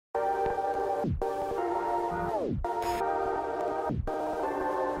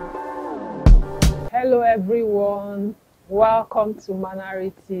Hello everyone, welcome to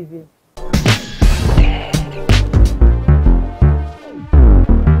Manari TV.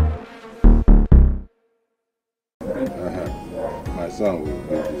 My son will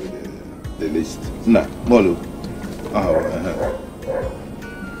give you the list. Nah, Molu.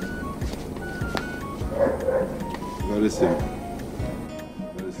 Very simple.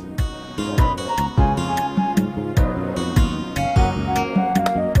 Very simple.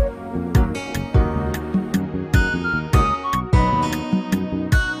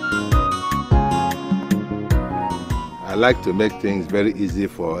 I like to make things very easy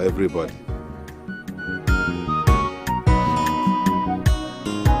for everybody.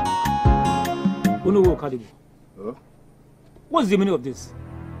 Huh? What's the meaning of this?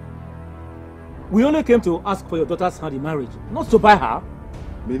 We only came to ask for your daughter's hand in marriage, not to buy her.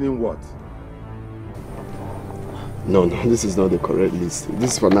 Meaning what? No, this is not the correct list.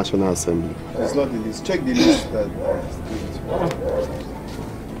 This is for National Assembly. It's not the list. Check the list.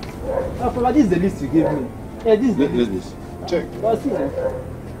 Papa, this is the list you gave me. Yeah, this is the list. Check.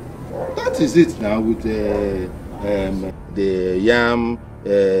 That is it now with the yam,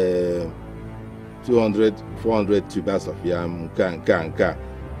 200, 400 tubers of yam,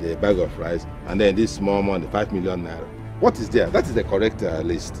 the bag of rice, and then this small money, 5 million naira. What is there? That is the correct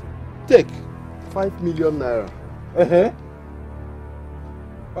list. Take. 5 million naira.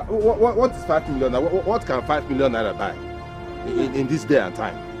 What is 5 million naira? What can 5 million naira buy in this day and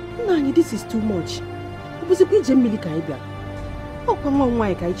time? Nnaji, this is too much. What, that's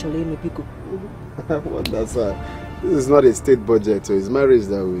this is not a state budget, so it's marriage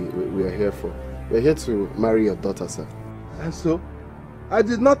that we are here for. We're here to marry your daughter, sir. And so, I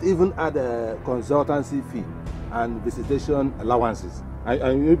did not even add a consultancy fee and visitation allowances.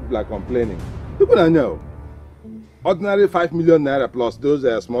 And you people are complaining. People are know. Ordinary 5 million naira plus those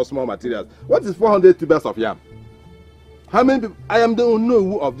small materials. What is 400 tubers of yam? How many people? I am the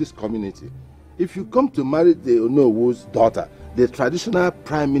Onowu of this community. If you come to marry the Onowu's daughter, the traditional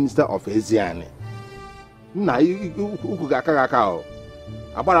prime minister of Eziani, I'm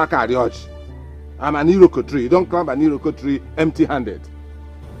an Iroko tree. You don't climb an Iroko tree empty-handed.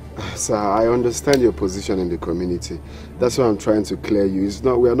 Sir, I understand your position in the community. That's why I'm trying to clear you.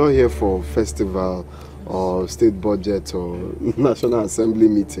 We are not here for festival or state budget or National Assembly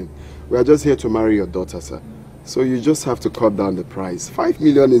meeting. We are just here to marry your daughter, sir. So you just have to cut down the price. 5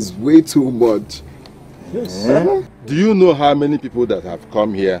 million is way too much. Yes, sir. Do you know how many people that have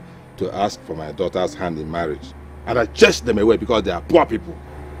come here to ask for my daughter's hand in marriage? And I chased them away because they are poor people.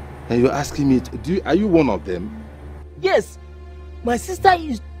 And you're asking me, are you one of them? Yes. My sister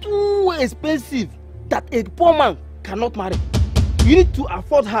is too expensive that a poor man cannot marry. You need to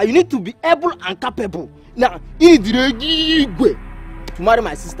afford her. You need to be able and capable. Now, you need to marry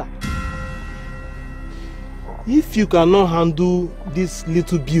my sister. If you cannot handle this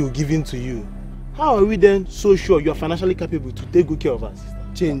little bill given to you, how are we then so sure you are financially capable to take good care of us?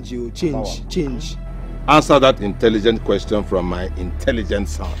 Change you, change. Answer that intelligent question from my intelligent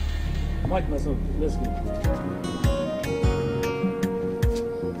son. Mike, my son, let's go.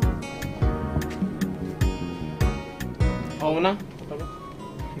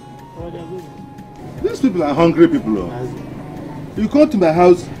 These people are hungry people. You come to my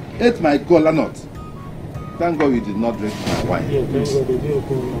house, ate my cola nut. Thank God you did not drink my wine.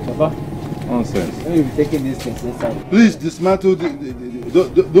 Nonsense. When you be taking this thing inside. Please dismantle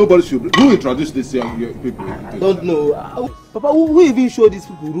nobody should. Who introduced these young people? I don't know. Papa, who even showed these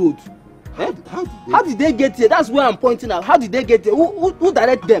people road? How did they get here? That's where I'm pointing out. How did they get here? Who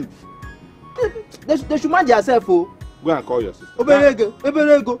direct them? They should mind themselves. Go and call your sister.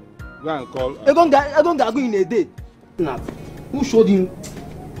 Oberego. Go and call. Egon in a day. Who showed him?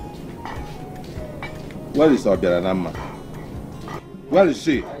 Where is Obiaranama? Where is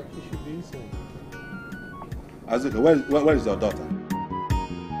she? She should be inside. Azuka, where is your daughter?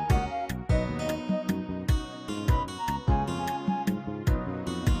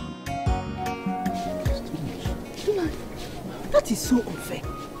 That is so unfair.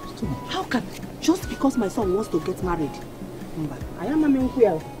 How can, just because my son wants to get married? I am a man.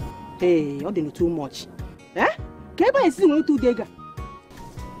 Hey, you're doing too much. Eh?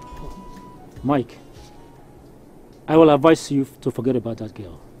 Mike, I will advise you to forget about that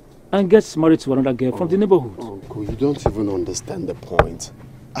girl and get married to another girl from the neighborhood. Uncle, you don't even understand the point.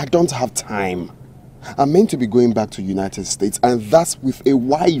 I don't have time. I'm meant to be going back to United States, and that's with a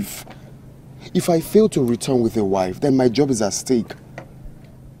wife. If I fail to return with a wife, then my job is at stake.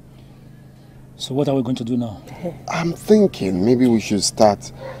 So what are we going to do now? I'm thinking maybe we should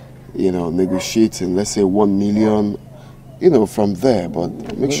start, negotiating, let's say 1 million, from there,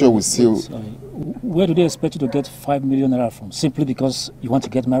 but make sure we seal... Where do they expect you to get 5 million naira from? Simply because you want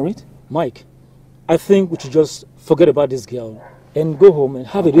to get married? Mike, I think we should just forget about this girl and go home and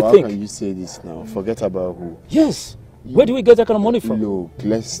have a rethink. How can you say this now? Forget about who? Yes. Where do we get that kind of money from? Look,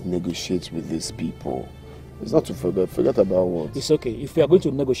 let's negotiate with these people. It's not to forget. Forget about what? It's okay. If we are going to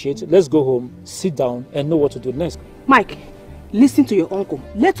negotiate, let's go home, sit down, and know what to do next. Mike, listen to your uncle.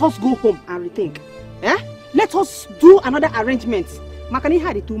 Let us go home and rethink. Eh? Let us do another arrangement. Makani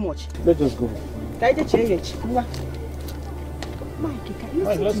had it too much. Let's just go. Mike, you can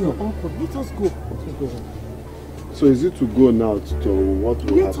listen to your uncle. Let us go. Let's go home. So is it to go now to what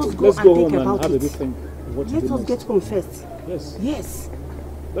will Let us happen? go Let's and go think home and about have a it. rethink. What to Let do us next. get home first. Yes. Yes.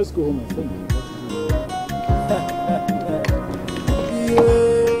 Let's go home and think.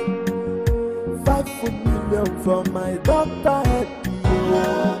 Yeah. 5 million for my daughter. 5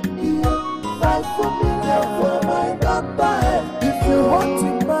 million for my daughter. If you want to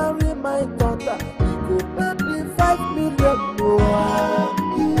marry my daughter, you go pay me 5 million.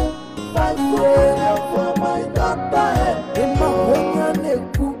 5 million for my daughter. In my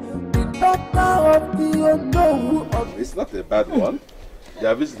the daughter of the unknown. It's not a bad one.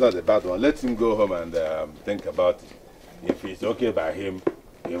 Yeah, this is not a bad one. Let him go home and think about it. If it's okay by him,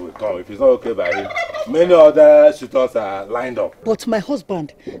 he will come. If it's not okay by him, many other suitors are lined up. But my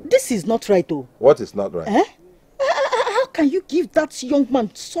husband, this is not right though. What is not right? Eh? How can you give that young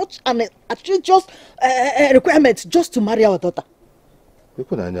man such an outrageous requirement just to marry our daughter?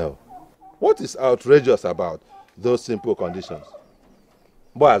 What is outrageous about those simple conditions?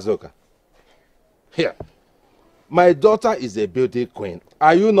 Boy Azoka, here. My daughter is a beauty queen.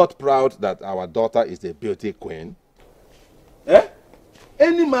 Are you not proud that our daughter is a beauty queen? Eh?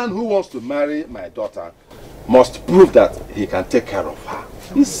 Any man who wants to marry my daughter must prove that he can take care of her.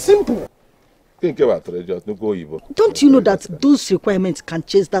 It's simple. Think about it, just no go evil. Don't you know that those requirements can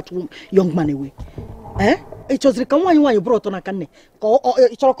chase that young man away? Eh? It was the one you brought on a canne.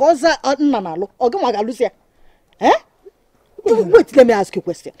 Eh? Wait, let me ask you a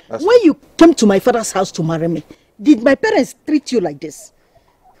question. When you came to my father's house to marry me, did my parents treat you like this?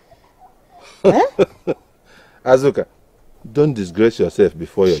 Eh? Azuka, don't disgrace yourself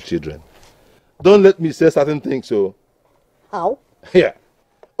before your children. Don't let me say certain things, so. How? Here.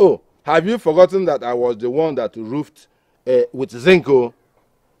 Oh, have you forgotten that I was the one that roofed with Zinco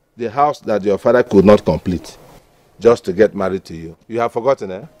the house that your father could not complete just to get married to you? You have forgotten,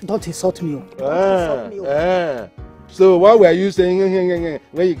 eh? Don't insult me. Don't insult me. So what were you saying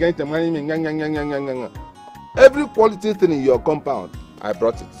when you get the money? Every quality thing in your compound, I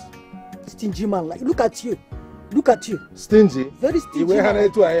brought it. Stingy man, like look at you. Look at you. Stingy? Very stingy. Look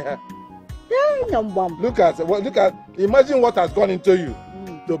at imagine what has gone into you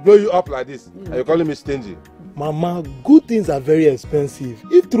to blow you up like this. And you're calling me stingy. Mama, good things are very expensive.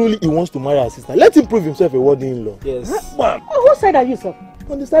 If truly he wants to marry our sister, let him prove himself a worthy in-law. Yes. Whose side are you, sir?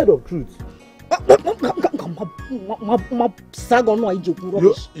 On the side of truth.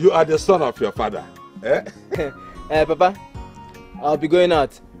 You are the son of your father. Eh? Papa, I'll be going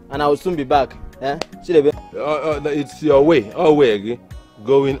out and I will soon be back. Eh? It's your way. Always again.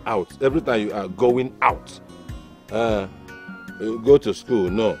 Going out. Every time you are going out. Go to school,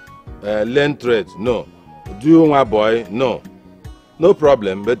 no. Learn trade, no. Do my boy, no. No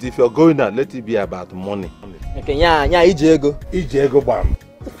problem. But if you're going out, let it be about money. Okay, yeah, Ijego. Ijego bam.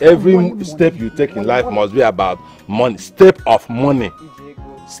 Every step you take in life must be about money. Step of money.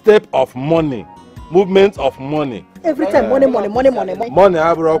 Step of money. Movement of money. Every time money. Money,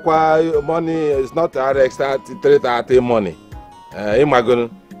 money is not extra 330 money. Imagine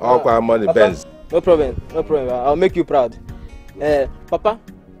all money Benz. No problem. I'll make you proud. Papa,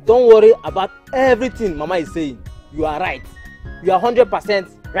 don't worry about everything Mama is saying. You are right. You are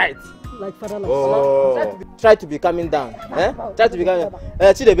 100% right. Like father, like son. Try to be coming down. Try to be coming down.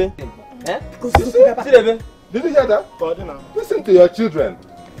 Chidebe. Chidebe. Did you hear that? Listen to your children.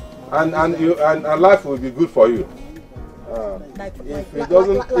 And life will be good for you.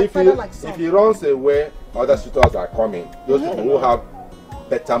 If he runs away, other suitors are coming. Those people who have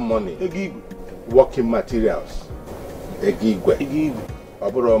better money, working materials,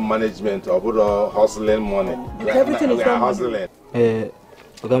 about management, about hustling money. Everything is hustling.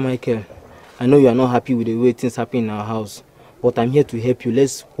 Oga Michael, I know you are not happy with the way things happen in our house, but I'm here to help you.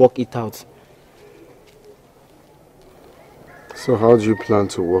 Let's work it out. So how do you plan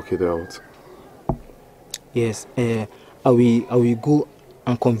to work it out? Yes, I will go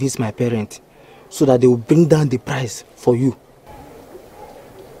and convince my parents so that they will bring down the price for you.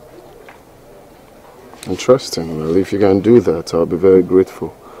 Interesting. Well, if you can do that, I'll be very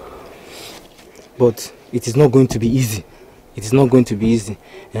grateful. But it is not going to be easy. It is not going to be easy.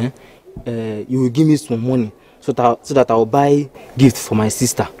 you will give me some money so that I'll buy gifts for my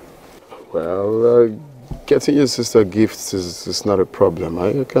sister. Well, getting your sister gifts is not a problem.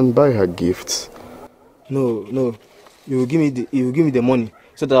 I can buy her gifts. No, you will give me the money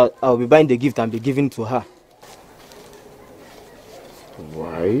so that I'll be buying the gift and be giving to her.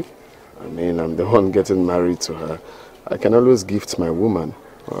 Why? I mean, I'm the one getting married to her. I can always gift my woman.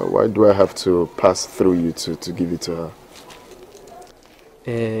 Why do I have to pass through you to give it to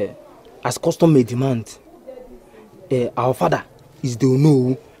her? As custom may demand, our father is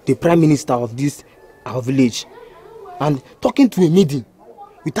the prime minister of our village, and talking to a maiden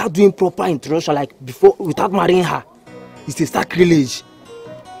without doing proper introduction like before, without marrying her, is a sacrilege,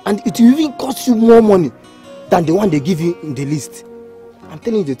 and it will even cost you more money than the one they give you in the list. I'm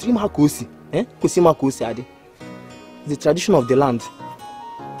telling you, the trim hakosi, kosima kosi ade, the tradition of the land.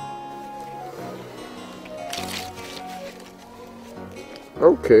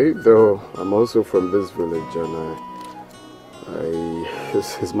 Okay, though I'm also from this village, and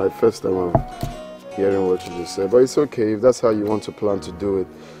it's my first time of hearing what you just said. But it's okay if that's how you want to plan to do it.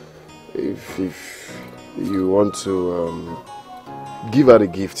 If you want to give her a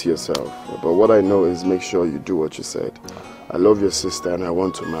gift to yourself. But what I know is make sure you do what you said. I love your sister and I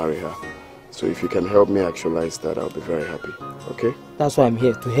want to marry her. So if you can help me actualize that, I'll be very happy. Okay? That's why I'm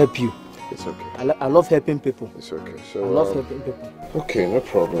here, to help you. It's okay. I love helping people. It's okay. So I love helping people. Okay, no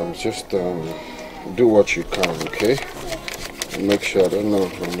problem. Just do what you can, okay? And make sure, I don't know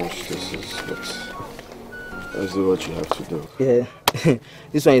how much this is, but let's do what you have to do. Yeah,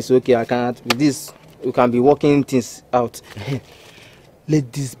 this one is okay. I can't. With this, we can be working things out.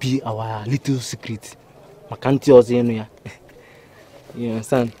 Let this be our little secret. I can't tell you. You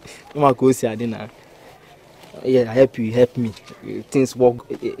understand? Yeah, I help you, help me. Things work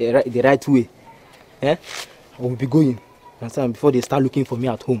the right way. I will be going. Understand? Before they start looking for me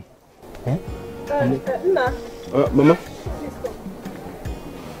at home. Mama?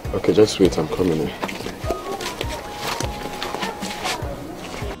 Okay, just wait, I'm coming in.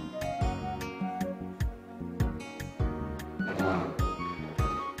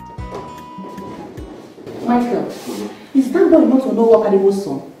 Michael, is that boy not to know what Kadibo's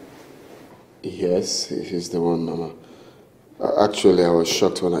son? Yes, he's the one, Mama. Actually, I was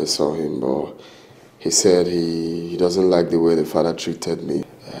shocked when I saw him, but he said he doesn't like the way the father treated me.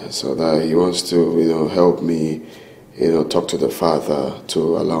 So that he wants to, help me, talk to the father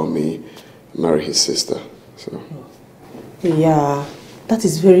to allow me marry his sister. So. Yeah, that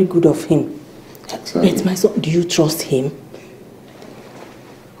is very good of him. Exactly. But my son, do you trust him?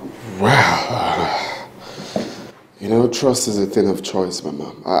 Well, trust is a thing of choice,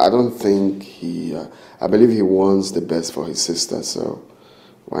 Mama. I don't think I believe he wants the best for his sister, so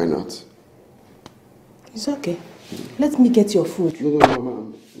why not? It's okay. Let me get your food. No,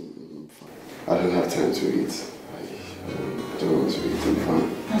 Mama. I don't have time to eat. I don't want to eat. I'm fine.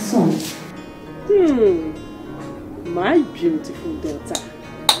 My son. My beautiful daughter.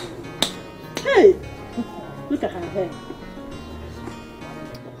 Hey, look at her hair.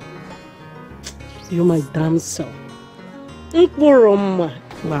 You're my damn son.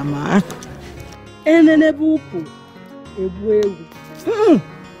 Mama. Enenebupu. Ebu. Come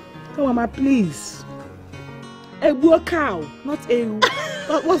on, Mama, please. Ebu cow, not ewu.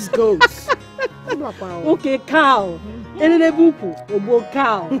 What's goats? Okay, cow. Enenebupu. Ebu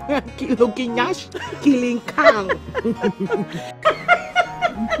cow. Killing cow.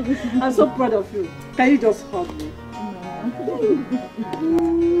 I'm so proud of you. Can you just hug me? I'm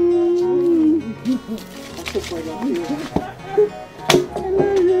so proud of you. I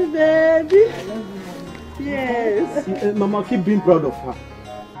love you, baby. Yes. Mama, keep being proud of her.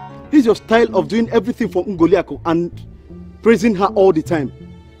 This is your style of doing everything for Ngoliako and praising her all the time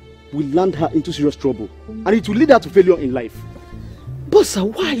will land her into serious trouble. And it will lead her to failure in life. Bossa,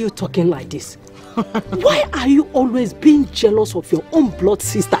 why are you talking like this? Why are you always being jealous of your own blood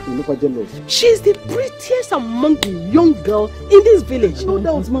sister? I'm not jealous. She's the prettiest among the young girls in this village. No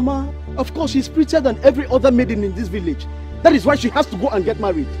doubt, Mama. Of course, she's prettier than every other maiden in this village. That is why she has to go and get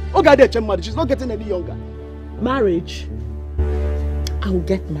married. She's not getting any younger. Marriage? I will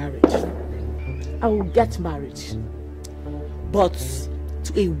get married. I will get married. But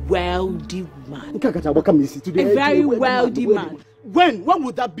to a wealthy man. A very wealthy man. When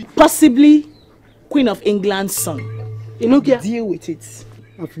would that be? Possibly Queen of England's son. Deal with it.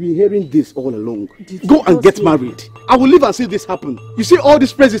 I've been hearing this all along. Go and get married. I will live and see this happen. You see all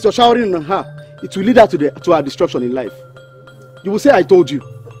these praises you're showering on her, it will lead her to her destruction in life. You will say I told you.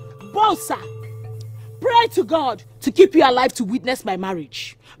 Bossa, pray to God to keep you alive to witness my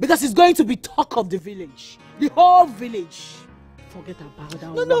marriage. Because it's going to be talk of the village. The whole village. Forget about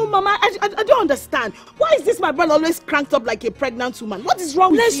that. No, Mama, I don't understand. Why is this my brother always cranked up like a pregnant woman? What is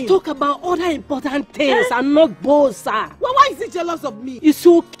wrong with him? Let's talk about other important things and not Bosa. Well, why is he jealous of me? It's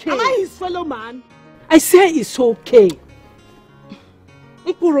okay. Am I his fellow man? I say it's okay.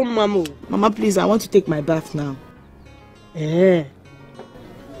 Mama, please, I want to take my bath now. Is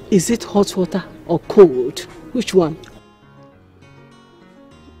it hot water or cold? Which one?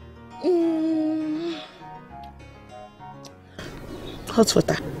 Hot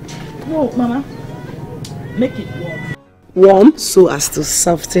water. No, Mama. Make it warm. Warm? So as to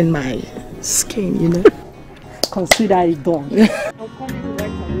soften my skin, you know? Consider it done. I'll call you right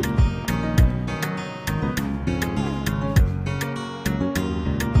away.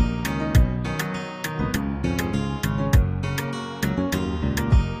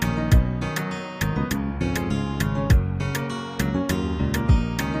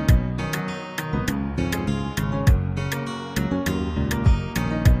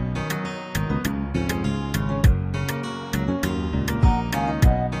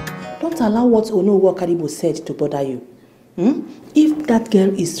 Allow what Onowo Karibo said to bother you. If that girl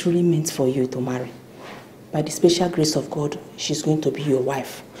is truly meant for you to marry, by the special grace of God, she's going to be your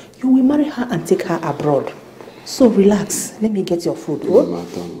wife. You will marry her and take her abroad. So relax. Let me get your food. Mama,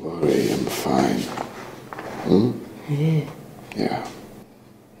 don't worry. I'm fine. Yeah.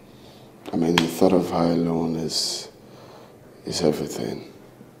 I mean, the thought of her alone is everything.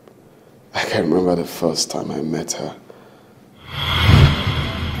 I can remember the first time I met her.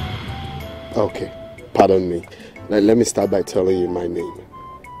 Okay, pardon me. Let me start by telling you my name.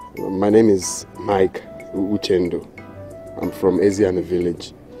 My name is Mike Uchendo. I'm from Eziana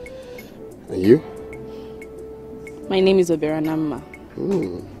village. And you? My name is Oberanama.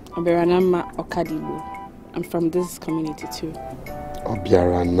 Oberanama Okadibo. I'm from this community too.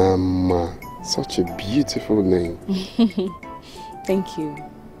 Oberanama. Such a beautiful name. Thank you.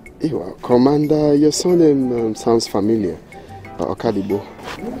 Ewa, Commander, your surname sounds familiar. Okadibo.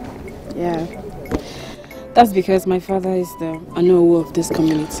 Yeah. That's because my father is the Anowo of this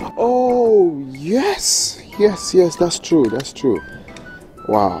community. Oh, yes. Yes, that's true.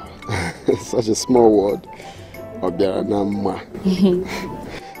 Wow. Such a small word. Oberanama.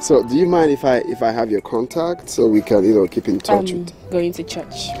 So, do you mind if I have your contact so we can, keep in touch with? Going to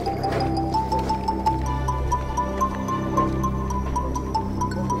church.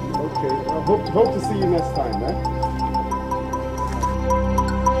 Okay. I hope to see you next time, eh?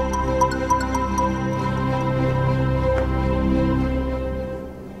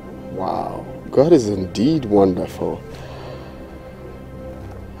 Wow, God is indeed wonderful.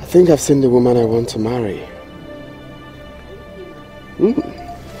 I think I've seen the woman I want to marry.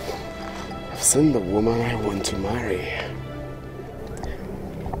 I've seen the woman I want to marry.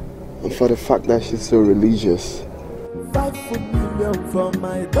 And for the fact that she's so religious. $5 million for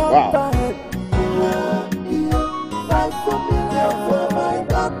my daughter. Wow. $5 million for my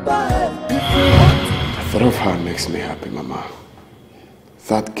daughter. The thought of her makes me happy, Mama.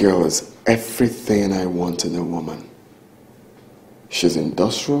 That girl is everything I want in a woman. She's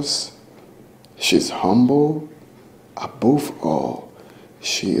industrious, she's humble, above all,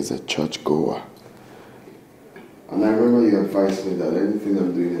 she is a churchgoer. And I remember you advised me that anything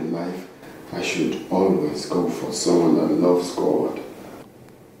I'm doing in life, I should always go for someone that loves God.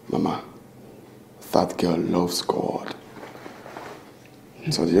 Mama, that girl loves God.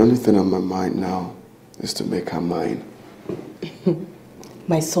 So the only thing on my mind now is to make her mine.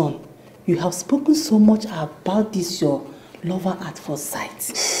 My son, you have spoken so much about this your lover at first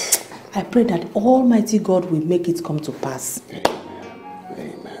sight. I pray that Almighty God will make it come to pass.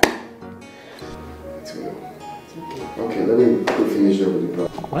 Amen. Okay, let me go finish up with the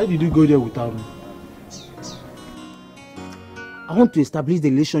brother. Why did you go there without me? I want to establish the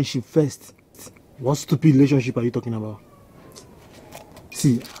relationship first. What stupid relationship are you talking about?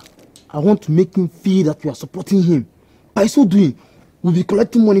 See, I want to make him feel that we are supporting him. By so doing, we'll be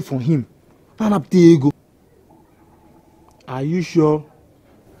collecting money from him. And up the ego. Are you sure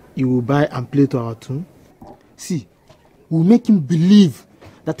you will buy and play to our tune? See, we'll make him believe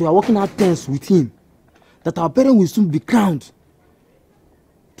that we are working out things with him. That our parents will soon be crowned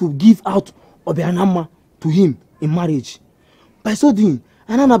to give out Oberanama to him in marriage. By so doing,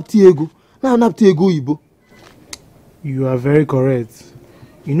 you are very correct.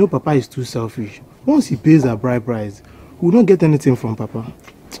 You know Papa is too selfish. Once he pays a bride price, we will not get anything from Papa.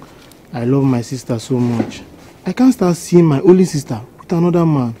 I love my sister so much. I can't start seeing my only sister with another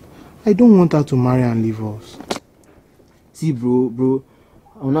man. I don't want her to marry and leave us. See, bro,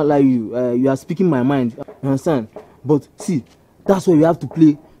 I will not lie you. You are speaking my mind. You understand? But see, that's why you have to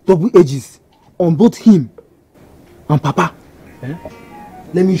play double edges on both him and Papa. Eh?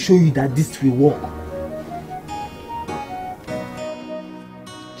 Let me show you that this will work.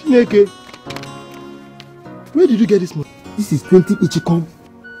 Chineke, where did you get this money? This is 20 Ichikon,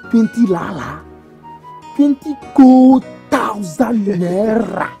 20 Lala, 20 gold thousand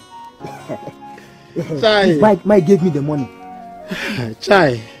naira. Chai. Mike gave me the money.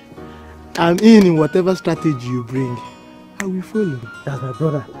 Chai, I'm in whatever strategy you bring. I will follow. That's my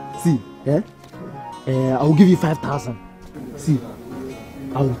brother. See, I will give you 5,000. See,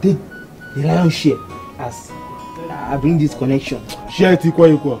 I will take the lion's share as I bring this connection. Share it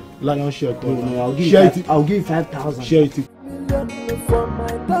equal. Lion share. No, I'll give you 5,000. Share it. For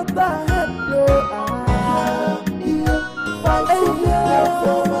my daughter,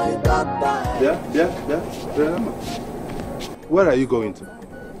 Yeah. Where are you going to?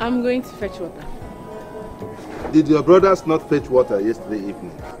 I'm going to fetch water. Did your brothers not fetch water yesterday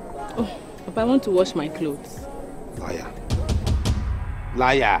evening? Oh, but I want to wash my clothes.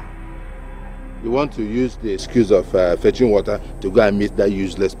 Liar. You want to use the excuse of fetching water to go and meet that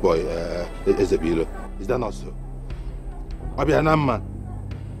useless boy, Ezebilo. Is that not so? Obianama,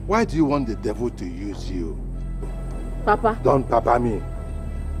 why do you want the devil to use you? Papa. Don't papa me.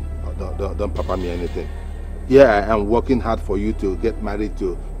 Don't papa me anything. Here I am working hard for you to get married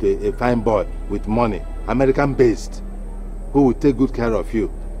to a fine boy with money, American-based, who will take good care of you.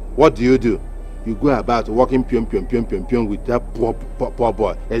 What do? You go about walking pion with that poor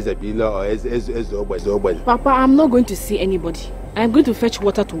boy, Ezebila or Ezobo. Papa, I'm not going to see anybody. I'm going to fetch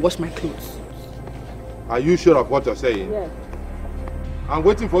water to wash my clothes. Are you sure of what you're saying? Yes. I'm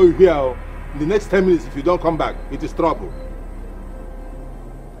waiting for you here. In the next 10 minutes, if you don't come back, it is trouble.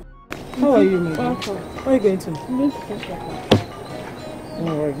 How are you, my dear? Welcome. Where are you going to? I'm going to fetch water.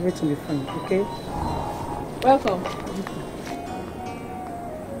 Don't worry, wait till you find, okay? Welcome.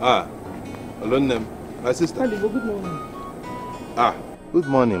 Alone, my sister. Good morning. Good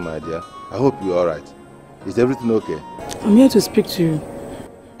morning, my dear. I hope you're all right. Is everything okay? I'm here to speak to you.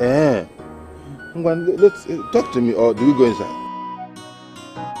 Let's talk to me, or do we go inside?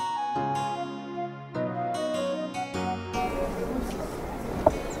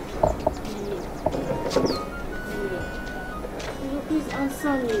 Please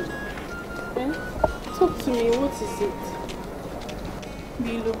answer me. Talk to me. What is it?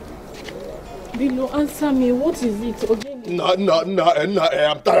 Bilo, answer me. What is it? No, I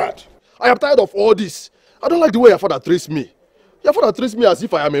am tired. I am tired of all this. I don't like the way your father treats me. Your father treats me as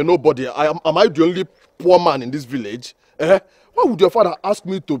if I am a nobody. Am I the only poor man in this village? Why would your father ask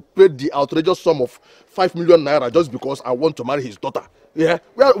me to pay the outrageous sum of 5 million naira just because I want to marry his daughter? Yeah?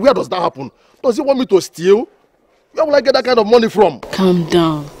 Where does that happen? Does he want me to steal? Where will I get that kind of money from? Calm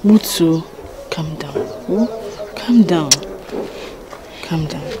down. Mutsu, calm down. Calm down. Calm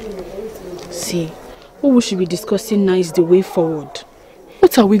down. See, what we should be discussing now is the way forward.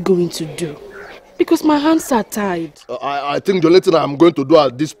 What are we going to do? Because my hands are tied. I think the only thing I'm going to do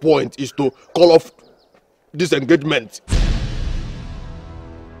at this point is to call off this engagement.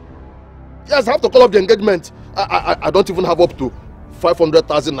 Yes, I have to call off the engagement. I don't even have up to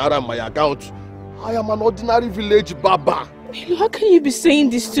 500,000 naira in my account. I am an ordinary village baba. Milo, how can you be saying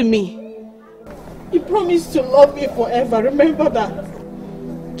this to me? You promised to love me forever, remember that?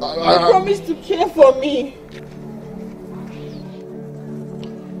 You promised to care for me.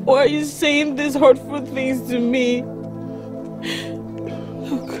 Why are you saying these hurtful things to me?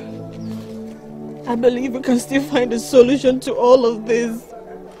 Look, I believe we can still find a solution to all of this.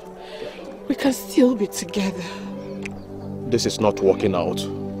 We can still be together. This is not working out.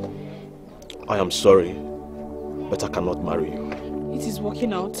 I am sorry, but I cannot marry you. It is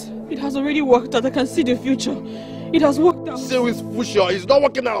working out. It has already worked out. I can see the future. It has worked out. Say with future, it's not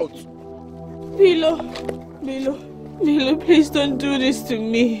working out. Milo, please don't do this to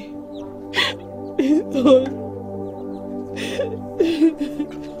me. Please don't.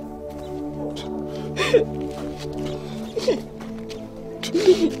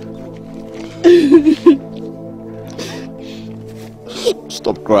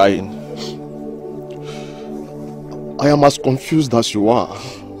 Stop crying. I am as confused as you are.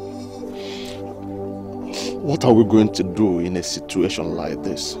 What are we going to do in a situation like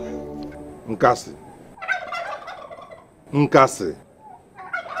this? Nkasi.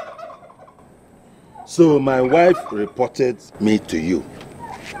 So my wife reported me to you.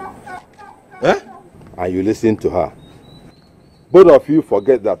 And you listened to her. Both of you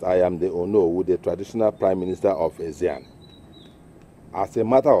forget that I am the Onowu, the traditional prime minister of Ezian. As a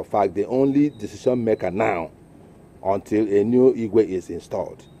matter of fact, the only decision maker now until a new Igwe is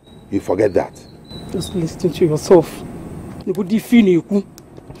installed. You forget that. Just listen to yourself. Nkechi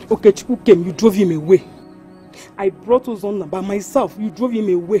came, you drove him away. I brought Ozonna by myself. You drove him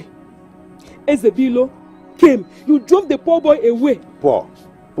away. Ezebilo came. You drove the poor boy away. Poor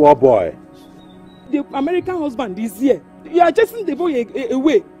boy. The American husband is here. You are chasing the boy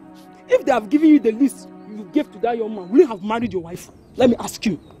away. If they have given you the list you gave to that young man, will you have married your wife? Let me ask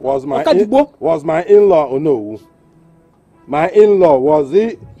you. Was my in-law or no? My in-law, was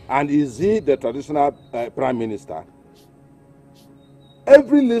he and is he the traditional prime minister?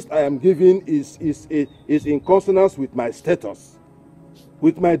 Every list I am giving is in consonance with my status,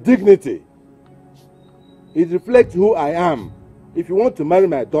 with my dignity. It reflects who I am. If you want to marry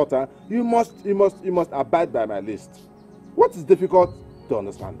my daughter, you must abide by my list. What is difficult to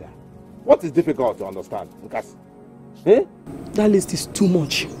understand there? What is difficult to understand? Eh? That list is too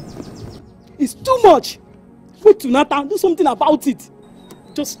much. It's too much. Go to Nathan, do something about it.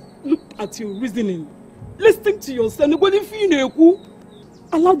 Just look at your reasoning. Listen to yourself. Nobody feel.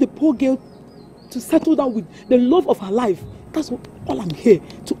 Allow the poor girl to settle down with the love of her life. That's all I'm here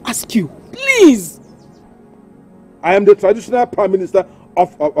to ask you. Please. I am the traditional prime minister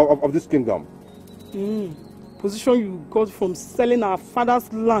of this kingdom. Position you got from selling our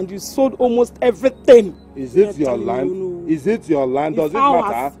father's land. You sold almost everything. Is it your land? Is it your land? Does it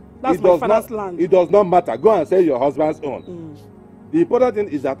matter? That's my father's land. It does not matter. Go and sell your husband's own. The important thing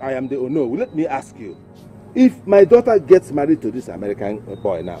is that I am the owner. Let me ask you. If my daughter gets married to this American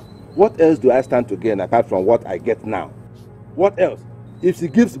boy now, what else do I stand to gain apart from what I get now? What else? If she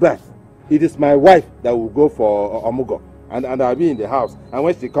gives birth, it is my wife that will go for Omugo. And I'll be in the house. And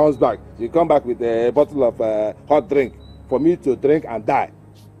when she comes back, she'll come back with a bottle of hot drink for me to drink and die.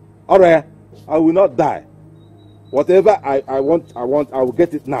 Alright, I will not die. Whatever I want, I will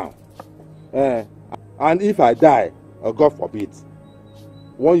get it now. And if I die, God forbid,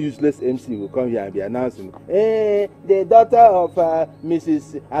 one useless MC will come here and be announcing, the daughter of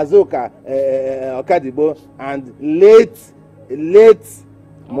Mrs. Azoka Okadibo and late,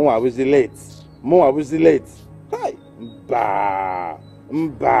 Moa was late. Hi.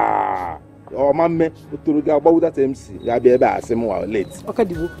 Mba. Oh, mama, Uturuga, about that MC. Yabieba, Samuel late.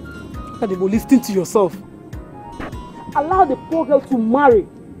 Okadibo, listen to yourself. Allow the poor girl to marry.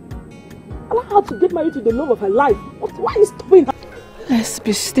 Allow her to get married to the love of her life. Why are you stopping her? Let's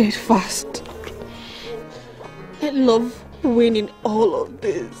be steadfast. Let love win in all of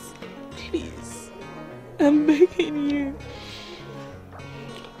this. Please. I'm begging you.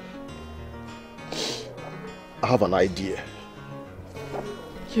 I have an idea.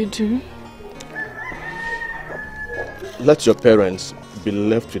 You do? Let your parents be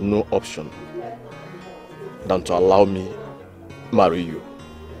left with no option than to allow me marry you.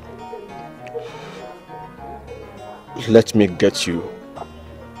 Let me get you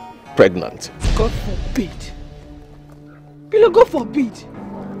pregnant. God forbid. Bilo, God forbid.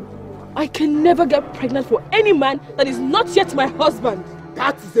 I can never get pregnant for any man that is not yet my husband.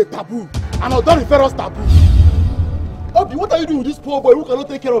 That is a taboo. An odoriferous taboo. Obi, what are you doing with this poor boy who cannot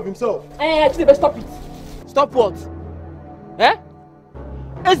take care of himself? Stop it. Stop what? Eh?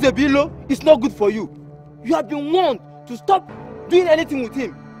 Ezebilo is not good for you. You have been warned to stop doing anything with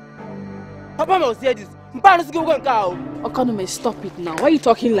him. Papa must hear this. Okanome, stop it now. Why are you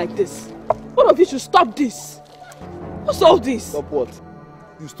talking like this? One of you should stop this. What's all this? Stop what?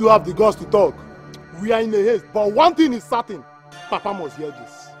 You still have the guts to talk. We are in a haste, but one thing is certain. Papa must hear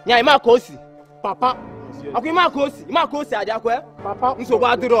this. Yeah, Ima Kosi. Papa. Ima Kosi Adakwe. Papa.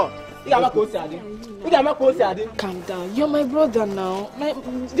 Calm down. You're my brother now.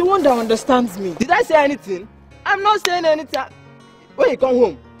 The one that understands me. Did I say anything? I'm not saying anything. When you come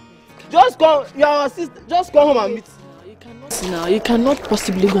home, just come. Your sister. Just come home and meet. You cannot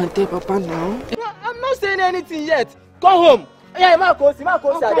possibly go and tell Papa now. No, I'm not saying anything yet. Come home. Yeah, Ima Kosi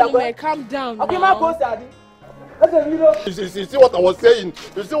Adakwe. Calm down. Okay, Ima Kosi Adi. You see what I was saying?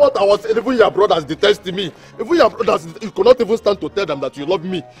 You see what I was saying? Even your brothers detest me. Even your brothers, you could not even stand to tell them that you love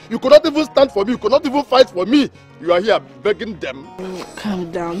me. You could not even stand for me. You could not even fight for me. You are here begging them. Calm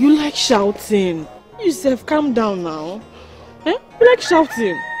down. You like shouting. Yourself, calm down now. Eh? You like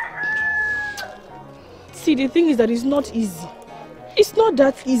shouting. See, the thing is that it's not easy. It's not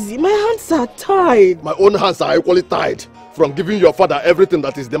that easy. My hands are tied. My own hands are equally tied from giving your father everything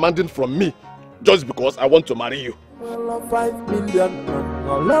that is demanding from me. Just because I want to marry you. Well, 5 million,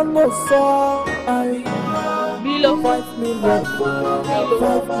 Below. 5 million, 5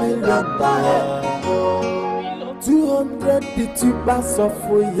 million, 200 the 2 bars of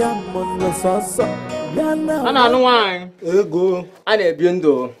Yamon was also. Ego.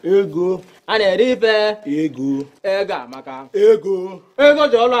 Ego. Ana rife. Ego. Ego amaka. Ego. Ego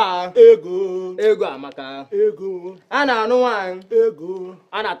jola. Ego. Ego amaka. Ego. Ana anu wan. Ego.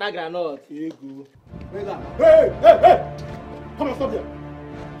 Ana ta granot. Ego. Ego. Hey! Come on, stop there.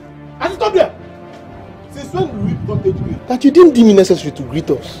 I said stop there. Since when will we become Odimgbe? That you didn't deem it necessary to greet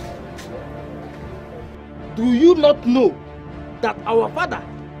us. Do you not know that our father,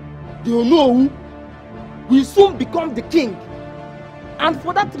 the Onowu, will soon become the king? And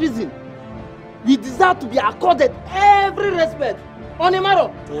for that reason, we deserve to be accorded every respect.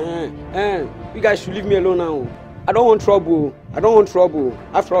 Onimaro! You guys should leave me alone now. I don't want trouble.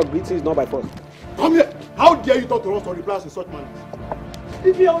 After all, greeting is not by force. Come here! How dare you talk to us or reply us in such manner?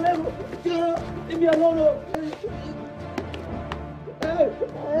 Leave me alone. Leave me alone.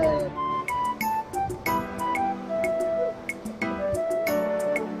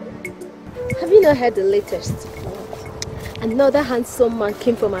 Have you not heard the latest? Another handsome man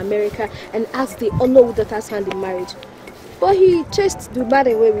came from America and asked the Onowu daughter's hand in marriage. But he chased the man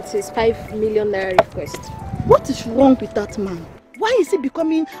away with his 5 million naira request. What is wrong with that man? Why is he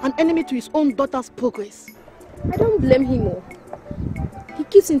becoming an enemy to his own daughter's progress? I don't blame him. He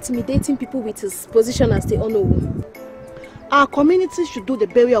keeps intimidating people with his position as the Onowu. Our community should do the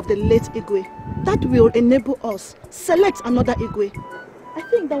burial of the late Igwe. That will enable us select another Igwe. I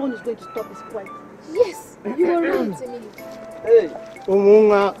think that one is going to stop his plight. Yes, you are right, Emily. Hey,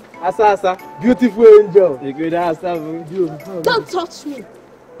 Umunga, Asa, beautiful angel. Don't touch me.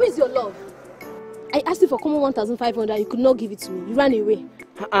 Who is your love? I asked you for common 1,500. You could not give it to me. You ran away.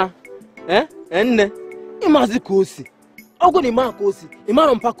 Enne. Imazi kosi. Ogo ni ma kosi.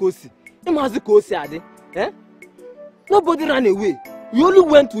 Imaro mpa kosi. Imazi kosi ade. Nobody ran away. We only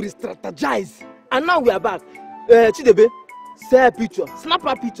went to re-strategize. And now we are back. Chidebe, say a picture. Snap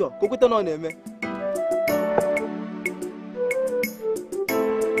a picture. Kokwete no neme.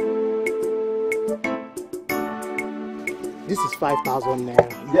 This is 5,000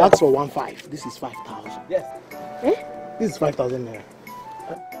 naira. You asked for 1,500. This is 5,000. Yes. This is 5,000 naira.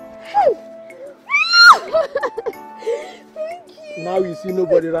 Now you see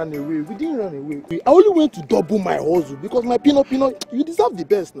nobody ran away. We didn't run away. I only went to double my hustle because my peanut, you deserve the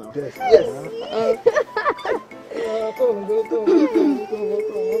best now. Yes.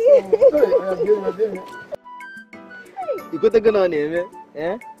 You go take on name,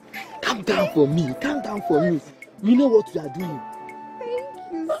 Calm down for me. You know what you are doing.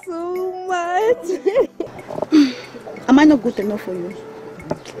 Thank you so much. Am I not good enough for you?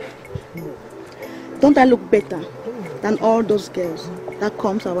 Don't I look better than all those girls that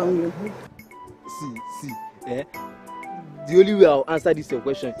comes around you? See, the only way I'll answer this your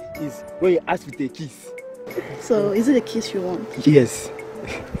question is when you ask with a kiss. So, is it a kiss you want? Yes.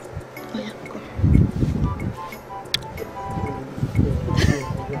 Oh yeah, go.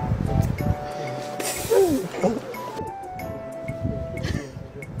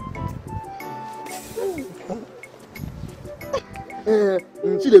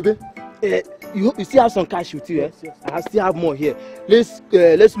 Chidebe, you still have some cash with you, Yes. I still have more here. Let's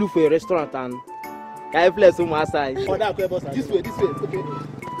look for a restaurant and I play some outside. This way, okay.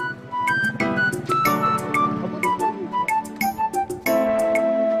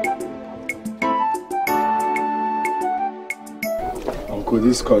 Uncle,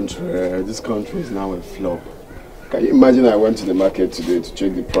 this country is now a flop. Can you imagine I went to the market today to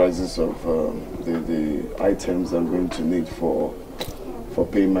check the prices of the items I'm going to need for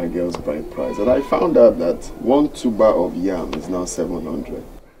paying my girls bride price, and I found out that 1 tuber of yam is now 700.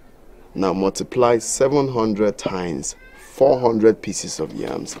 Now multiply 700 times 400 pieces of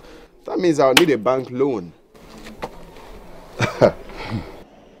yams. That means I'll need a bank loan.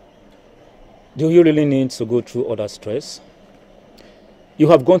 Do you really need to go through all that stress? You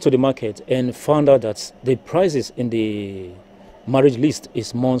have gone to the market and found out that the prices in the marriage list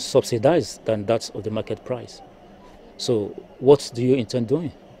is more subsidized than that of the market price. So, what do you intend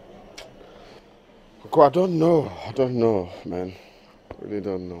doing? I don't know, man. I really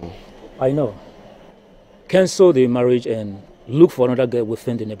don't know. I know. Cancel the marriage and look for another girl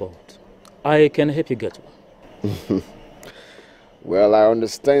within the neighborhood. I can help you get one. Well, I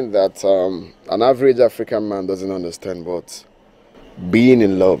understand that an average African man doesn't understand what being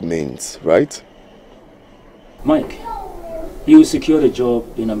in love means, right? Mike, you secured a job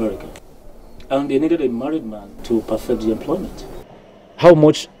in America, and they needed a married man to perfect the employment. How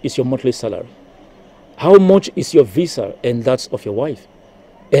much is your monthly salary? How much is your visa and that of your wife?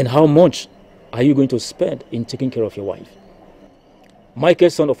 And how much are you going to spend in taking care of your wife? Michael,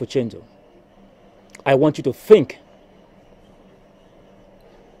 son of Uchendo, I want you to think.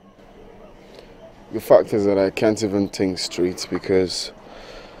 The fact is that I can't even think straight because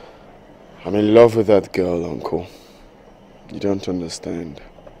I'm in love with that girl, Uncle. You don't understand.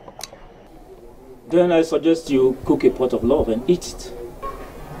 Then I suggest you cook a pot of love and eat it.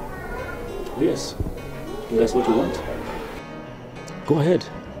 Yes, if that's what you want. Go ahead.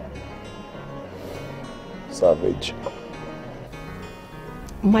 Savage.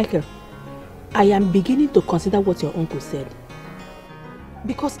 Michael, I am beginning to consider what your uncle said.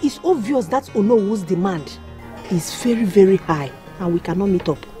 Because it's obvious that Onowu's demand is very, very high and we cannot meet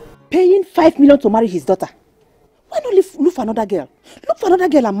up. Paying 5 million to marry his daughter. Why not look for another girl? Look for another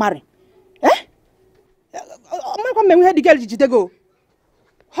girl and marry. Eh? When we had the girl, did go?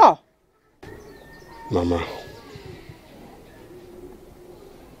 Huh? Mama,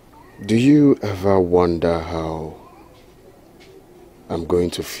 do you ever wonder how I'm going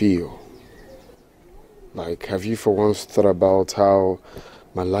to feel? Like, have you for once thought about how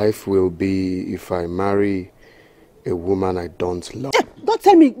my life will be if I marry a woman I don't love? Don't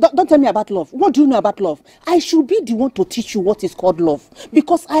tell me about love. What do you know about love? I should be the one to teach you what is called love,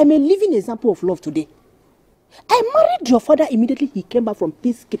 because I am a living example of love today. I married your father immediately he came back from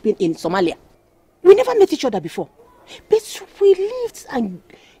peacekeeping in Somalia. We never met each other before, but we lived and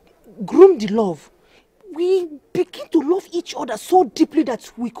groomed the love. We began to love each other so deeply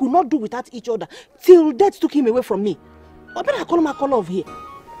that we could not do without each other till death took him away from me. I better call him a call of here.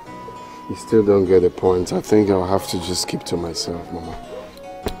 You still don't get the point. I think I'll have to just keep to myself, Mama.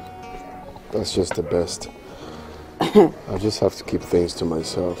 That's just the best. I'll just have to keep things to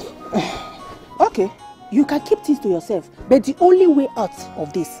myself. Okay, you can keep things to yourself, but the only way out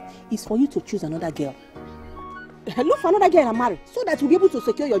of this is for you to choose another girl. Look for another girl and marry, so that you'll be able to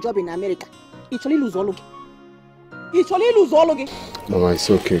secure your job in America. It's only lose all again. It's only lose all again. Mama, it's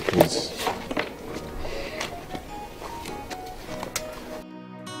okay, please.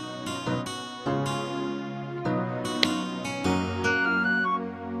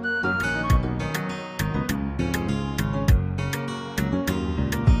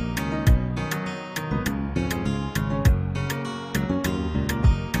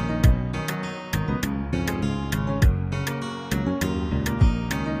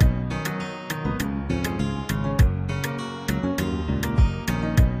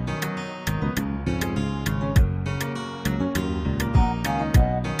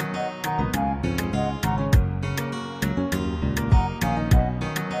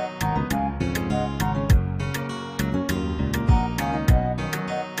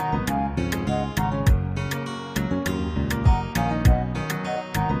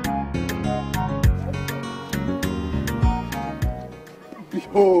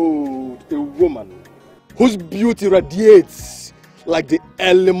 Behold, a woman whose beauty radiates like the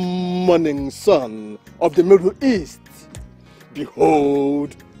early morning sun of the Middle East.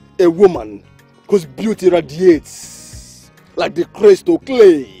 Behold, a woman whose beauty radiates like the crystal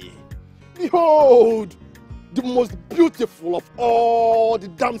clay. Behold, the most beautiful of all the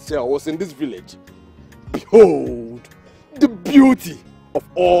damsels in this village. Behold, the beauty of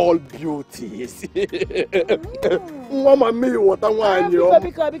all beauties. Mama, me what I want you.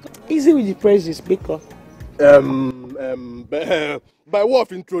 Easy with the praises, because. By way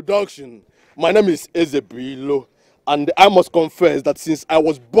of introduction, my name is Ezebilo, and I must confess that since I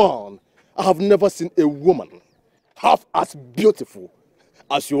was born, I have never seen a woman half as beautiful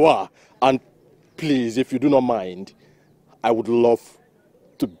as you are. And please, if you do not mind, I would love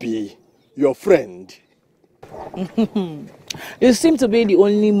to be your friend. You seem to be the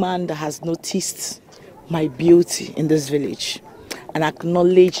only man that has noticed my beauty in this village and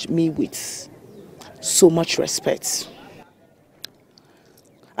acknowledged me with so much respect.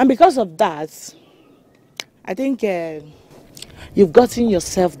 And because of that, I think you've gotten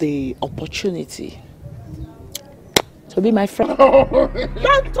yourself the opportunity to be my friend.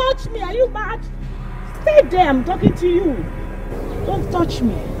 Don't touch me, are you mad? Stay there, I'm talking to you. Don't touch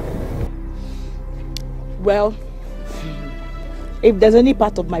me. Well, if there's any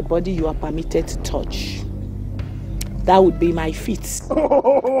part of my body you are permitted to touch, that would be my feet.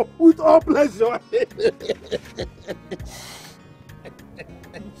 Oh, with all pleasure. It's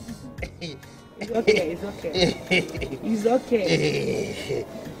okay, it's okay. It's okay.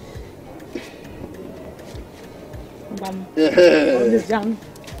 Hold this down.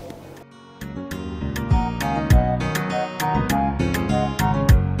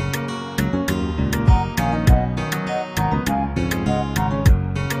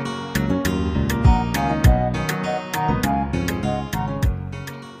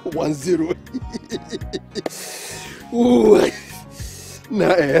 One zero. Ooh.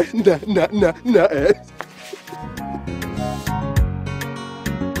 Nah.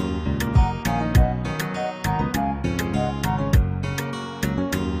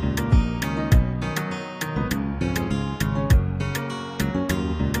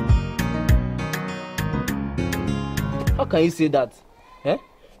 can you say that? Eh?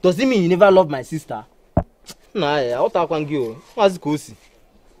 Does it mean you never loved my sister? Nah, what I can give? What's Kosi?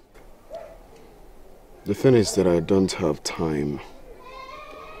 The thing is that I don't have time.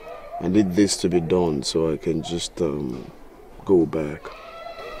 I need this to be done so I can just go back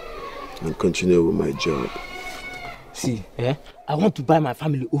and continue with my job. See, I want to buy my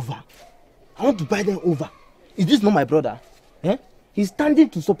family over. I want to buy them over. Is this not my brother? Eh? He's standing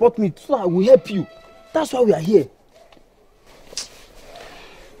to support me so I will help you. That's why we are here.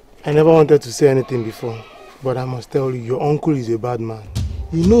 I never wanted to say anything before, but I must tell you, your uncle is a bad man.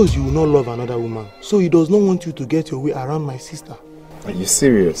 He knows you will not love another woman, so he does not want you to get your way around my sister. Are you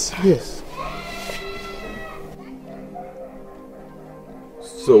serious? Yes.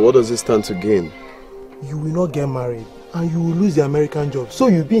 So what does it stand to gain? You will not get married, and you will lose the American job, so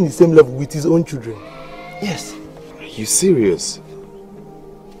you'll be in the same level with his own children. Yes. Are you serious?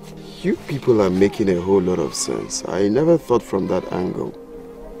 You people are making a whole lot of sense. I never thought from that angle.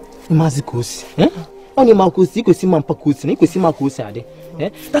 That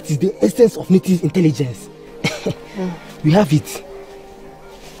is the essence of native intelligence. We have it.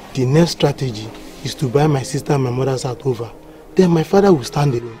 The next strategy is to buy my sister and my mother's house over. Then my father will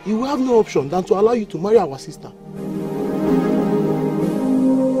stand alone. He will have no option than to allow you to marry our sister.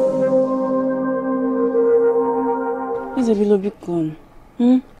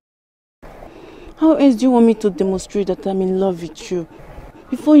 How else do you want me to demonstrate that I'm in love with you?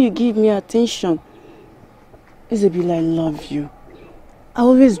 Before you give me attention, Isabella, I love you. I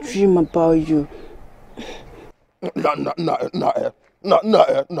always dream about you.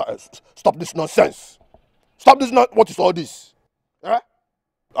 Stop this nonsense. Stop this nonsense. What is all this? Eh?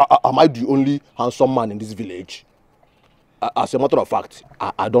 Am I the only handsome man in this village? As a matter of fact,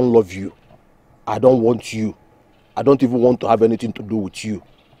 I don't love you. I don't want you. I don't even want to have anything to do with you.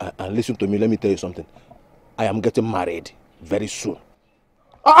 And listen to me, let me tell you something. I am getting married very soon.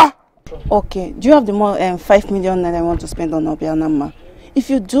 Okay, do you have the more 5 million that I want to spend on Obianama? If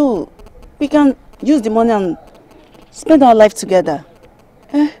you do, we can use the money and spend our life together.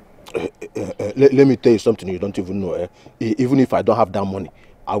 Let me tell you something you don't even know. Even if I don't have that money,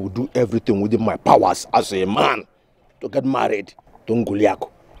 I will do everything within my powers as a man to get married to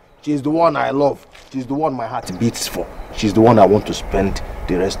Nguliako. She's the one I love. She's the one my heart beats for. She's the one I want to spend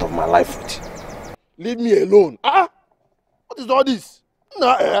the rest of my life with. Leave me alone. What is all this?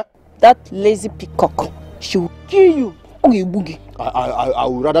 That lazy peacock, she will kill you. I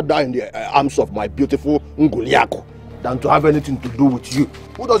would rather die in the arms of my beautiful Nguliako than to have anything to do with you.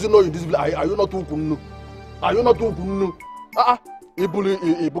 Who doesn't know you this? Are you not Ukunu? Are you not Ukunu?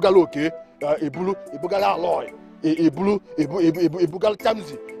 Ibugalo okay? Ibugala alloy. Ibugalo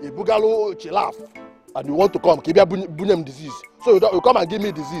tamzi. Ibugalo chilaf. And you want to come? Kibia bunyem disease. So you come and give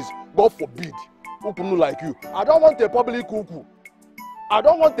me disease. God forbid. Ukunu like you. I don't want a public uku. I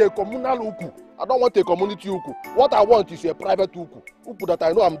don't want a communal uku. I don't want a community uku. What I want is a private uku. Uku that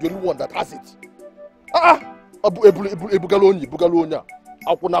I know I'm the only one that has it. Ebugalonya.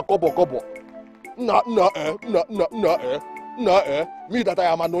 Akuna kobo. Me that I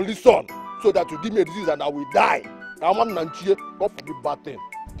am an only son. So that you give me a disease and I will die. I'm a Nnaji. God forbid bad thing.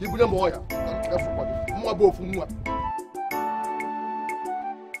 Kibule moya. Everybody. Mwabo funwa.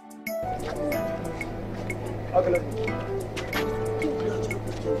 I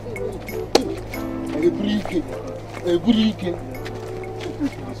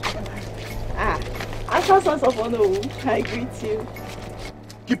greet you.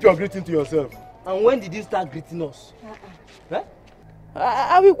 Keep your greeting to yourself. And when did you start greeting us?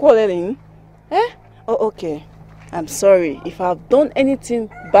 Are we quarreling? Oh, okay. I'm sorry if I've done anything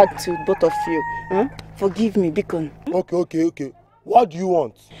bad to both of you. Forgive me, Beacon. Okay. What do you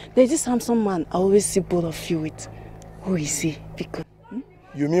want? There's this handsome man I always see both of you with. Who is he, Beacon?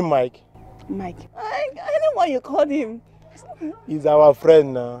 You mean Mike? Mike. I know what you called him. He's our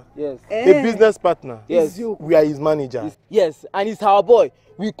friend now. Yes. A business partner. Yes. We are his manager. Yes, and he's our boy.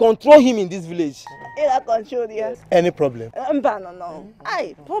 We control him in this village. Any problem? No.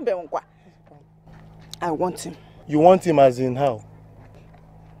 Problem. I want him. You want him as in how?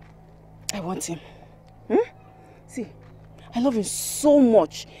 I want him. See, I love him so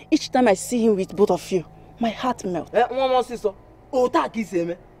much. Each time I see him with both of you, my heart melts. One more sister. You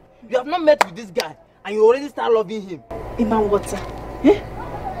have not met with this guy and you already start loving him. Iman water. You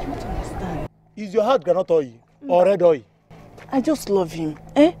don't understand. Is your heart granite oil or red oil? I just love him.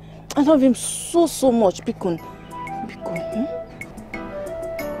 I love him so much. Beacon.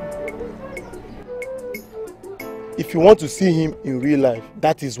 If you want to see him in real life,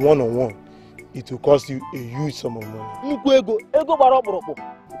 that is one-on-one. It will cost you a huge sum of money. Ego.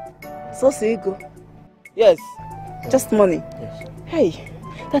 So say ego. Yes. Just money? Yes. Hey,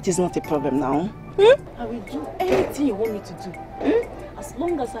 that is not a problem now. I will do anything you want me to do. As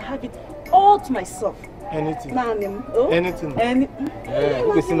long as I have it all to myself. Anything. Anything.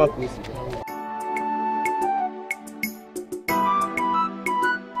 You can see my place.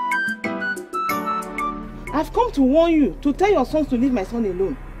 I've come to warn you, to tell your sons to leave my son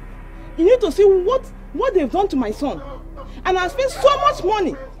alone. You need to see what they've done to my son. And I've spent so much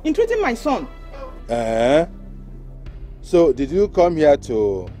money in treating my son. So, did you come here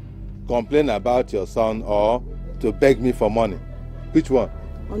to complain about your son or to beg me for money? Which one?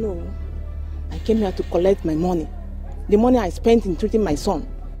 Oh no, I came here to collect my money. The money I spent in treating my son.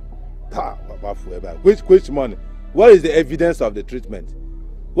 Which money? What is the evidence of the treatment?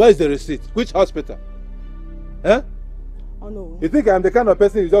 Where is the receipt? Which hospital? Huh? Oh no. You think I'm the kind of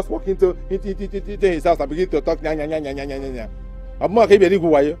person who just walk into his house and begin to talk nya. I'm not going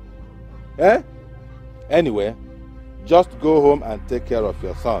to Anyway, just go home and take care of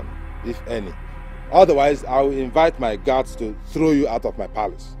your son, if any. Otherwise, I will invite my guards to throw you out of my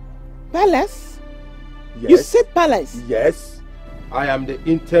palace. Palace? Yes. You said palace? Yes. I am the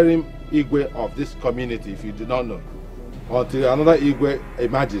interim Igwe of this community, if you do not know. Until another Igwe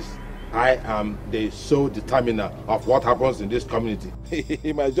emerges, I am the sole determiner of what happens in this community.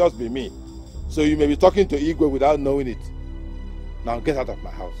 It might just be me. So you may be talking to Igwe without knowing it. Now get out of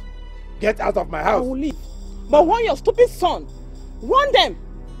my house. Get out of my house. I will leave. But warn your stupid son. Warn them.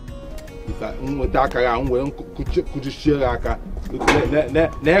 If I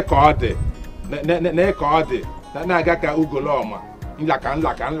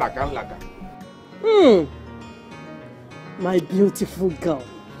my beautiful girl.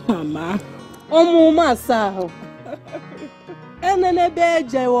 Mama. Omuma sao.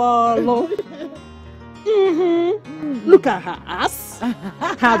 Look at her ass.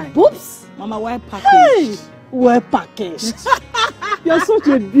 Her boobs. Mama, well packaged. Hey, well packaged. You're such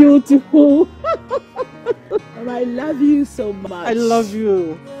a beautiful. Mama, I love you so much. I love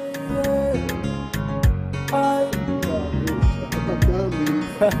you.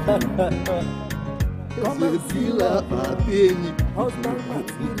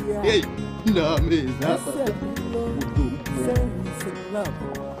 Hey, no,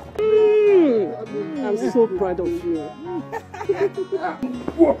 I'm so proud of you.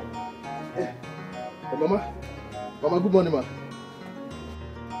 Mama, good morning, ma.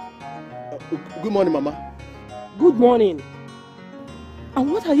 Good morning, Mama. Good morning.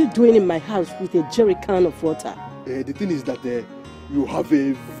 And what are you doing in my house with a jerry can of water? The thing is that you have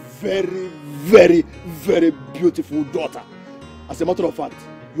a very, very, very beautiful daughter. As a matter of fact,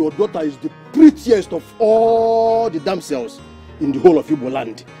 your daughter is the prettiest of all the damsels in the whole of Igbo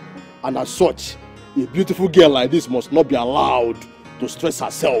land. And as such, a beautiful girl like this must not be allowed to stress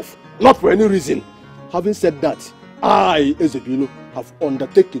herself, not for any reason. Having said that, I, Ezebilo, have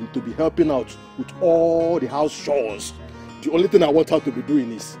undertaken to be helping out with all the house chores. The only thing I want her to be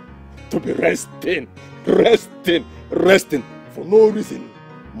doing is to be resting for no reason.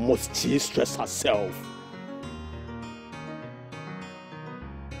 Must she stress herself?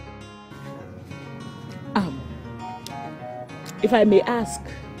 If I may ask,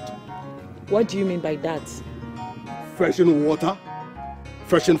 what do you mean by that? Fetching water,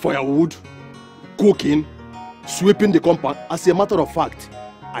 fetching firewood, cooking, sweeping the compound. As a matter of fact,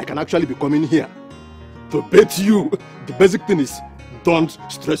 I can actually be coming here to bet you. The basic thing is, don't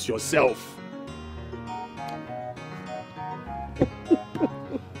stress yourself.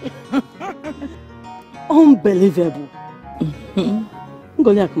 Unbelievable.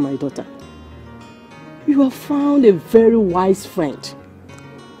 Ngoliak, my daughter. You have found a very wise friend.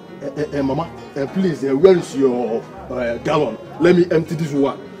 Mama, please, where is your gallon? Let me empty this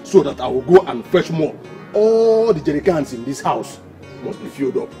one so that I will go and fetch more. All the jerry cans in this house must be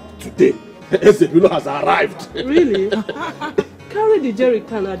filled up today. Ezebilo has arrived. Really? Carry the jerry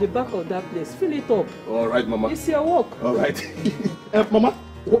can at the back of that place. Fill it up. All right, Mama. It's your work. All right. Mama,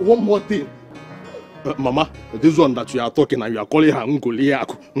 one more thing. Mama, this one that you are talking and you are calling her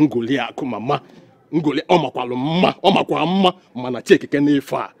Ngoliaku, Mama. Ngoli Omakwa Mana check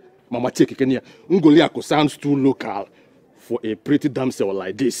fa. Mama check Ngoliaku sounds too local for a pretty damsel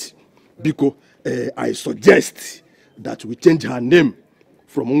like this. Because I suggest that we change her name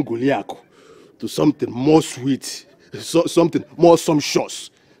from Ngoliaku to something more sweet, something more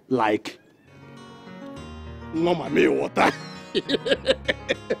sumptuous, like Mama me water.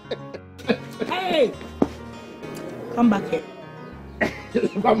 Hey! Come back here.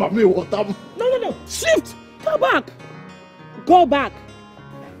 Mama me water. No. Shift! Go back! Go back!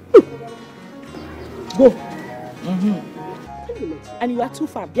 Go! And you are too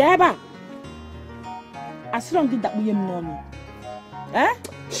far. Get back! I still don't think that we know me. Eh?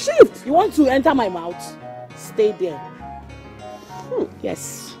 Shift! You want to enter my mouth? Stay there.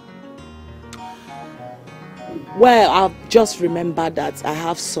 Yes. Well, I've just remembered that I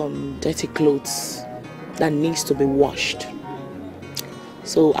have some dirty clothes that needs to be washed.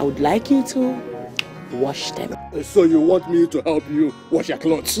 So I would like you to wash them. So you want me to help you wash your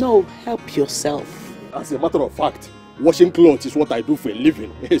clothes? No, help yourself. As a matter of fact, washing clothes is what I do for a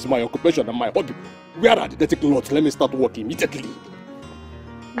living. It's my occupation and my hobby. Where are the dirty clothes? Let me start work immediately.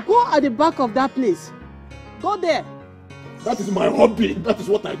 Go at the back of that place. Go there. That is my hobby. That is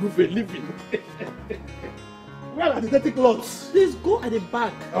what I do for a living. Where are the dirty clothes? Please go at the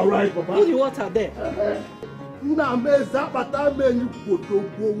back. All right, Papa. Put the water there.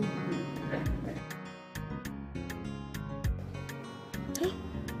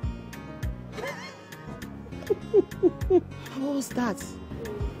 What was that?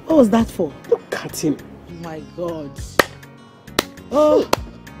 What was that for? Look at him. Oh my God. Oh.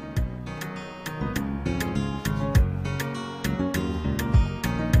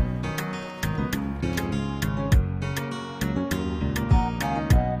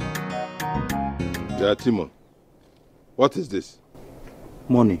 Yeah, Timon. What is this?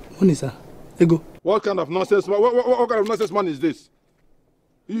 Money. Money, sir. Ego. What kind of nonsense? What kind of nonsense money is this?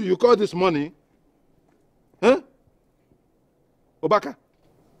 You call this money? Huh? Obaka.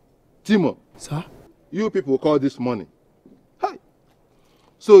 Timon. Sir? You people call this money. Hi.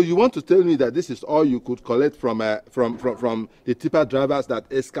 So you want to tell me that this is all you could collect from the tipper drivers that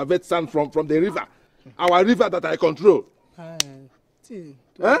excavate sand from the river, our river that I control? Huh? It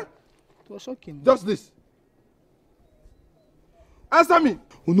was shocking. Just this. Answer me.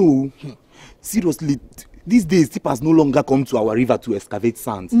 Oh no. Seriously, these days tippers no longer come to our river to excavate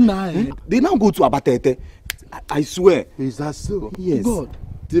sand. Nah. They now go to Abatete. I swear. Is that so? Yes. God.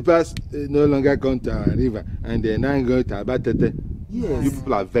 Tippers no longer come to our river and they now go to Abatete. Yes. You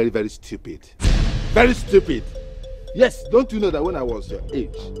people are very, very stupid. Very stupid. Yes, don't you know that when I was your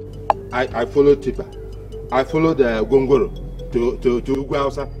age, I followed tipper. I followed Gongoro to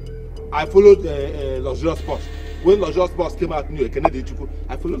Ugwausa. I followed Luxurious Bus. When Luxurious Bus came out new,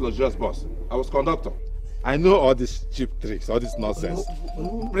 I followed Luxurious Bus. I was conductor. I know all these cheap tricks, all this nonsense.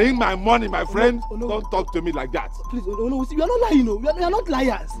 Bring my money, my friend. Don't talk to me like that. Please, no, see, we are not lying, no. We are not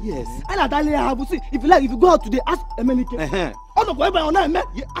liars. Yes. If you like, if you go out today, ask Emenike. Oh no, go on now,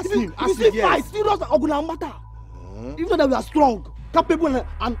 ask him. If you see fight, serious Oguna matter. Even though that we are strong, capable,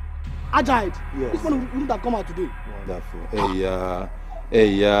 and agile, this one wouldn't have come out today. Wonderful.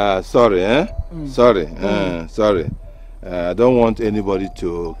 Hey, sorry, eh? Sorry, sorry. I don't want anybody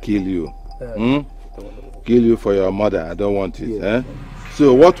to kill you. Kill you for your mother. I don't want it. Eh?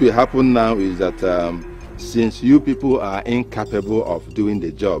 So what will happen now is that since you people are incapable of doing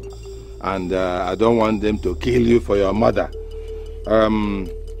the job, and I don't want them to kill you for your mother,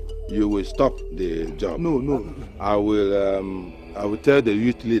 you will stop the job. No. I will tell the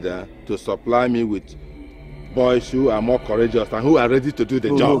youth leader to supply me with boys who are more courageous and who are ready to do the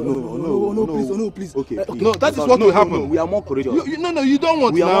job. No, please. Okay. No, that is what will happen. No, we are more courageous. You don't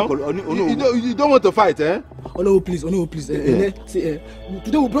want now. You don't want to fight, eh? Oh no, please. See,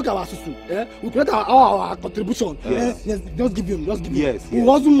 today we broke our system. We create our contribution. Yes. Yes, just give him. Yes. We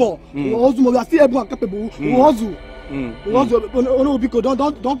hustle more. We are still able and capable. We hustle. We hustle. Oh no, because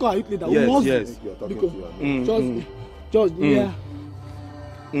don't call our youth leader. We hustle. Yes. Because just yeah.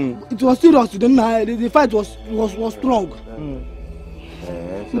 It was serious today. The fight was strong.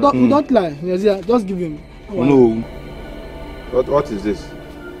 We don't lie. Yes, just give him. No. What is this?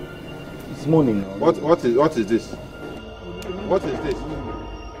 It's morning now. What is this? What is this?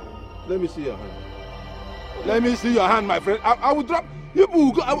 Let me see your hand. Let me see your hand, my friend. I will drop. People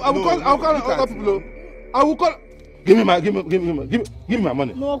will go. I will call other people. I will call. Give me my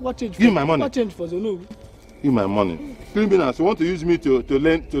money. No, what change? Give me my money. What change for the no? Give my money. Criminals want to use me to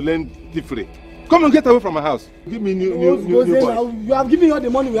lend free. Come and get away from my house. Give me new boys. You have given all the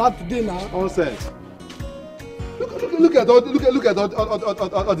money we have today now. Nonsense. Look at all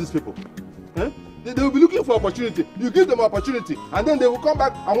these people. Eh? They will be looking for opportunity. You give them opportunity, and then they will come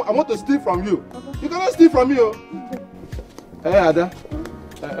back. I want to steal from you. You cannot steal from me, oh. Hey, Ada.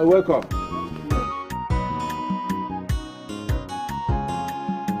 Welcome.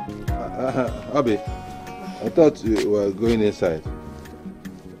 Abi, I thought you were going inside.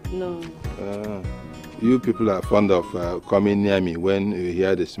 No. You people are fond of coming near me when you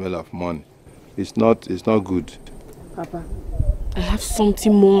hear the smell of money. It's not good. Papa, I have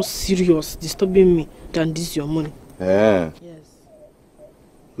something more serious disturbing me than this your money. Yeah. Yes.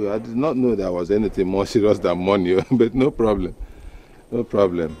 Well, I did not know there was anything more serious than money, but no problem. No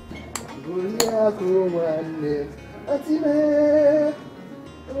problem.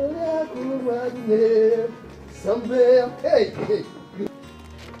 Hey.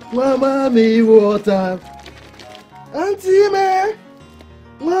 Mama me water. Auntie me.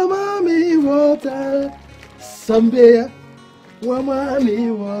 Mama me water. Somewhere. Mama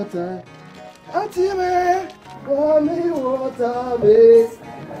me water. Auntie me. Mama me water me.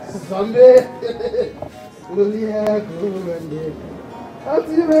 Somewhere. Golia kurande.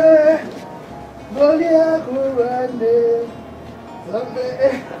 Auntie me. Golia kurande.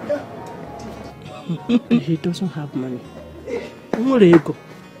 Somewhere. He doesn't have money. Where do you go?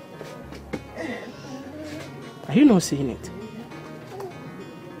 Are you not seeing it?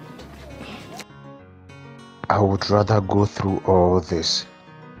 I would rather go through all this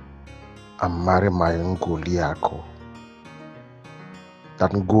and marry my own Goliako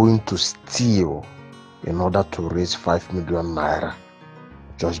than going to steal in order to raise 5 million naira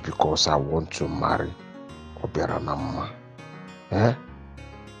just because I want to marry Oberanamma. Eh?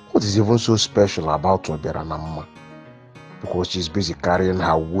 What is even so special about Oberanamma? Because she's busy carrying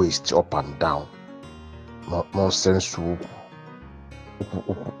her waist up and down. Nonsense.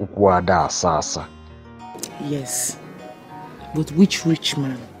 Yes, but which rich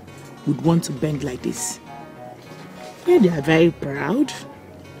man would want to bend like this? Yeah, they are very proud,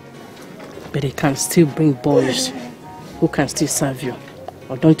 but they can still bring boys who can still serve you.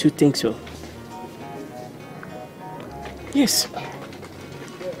 Or don't you think so? Yes.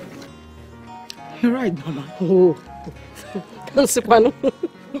 You're right, Mama. Oh.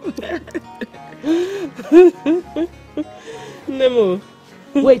 Nemo.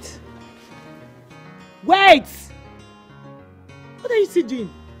 Wait. Wait! What are you still doing?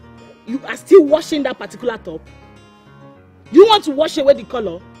 You are still washing that particular top? You want to wash away the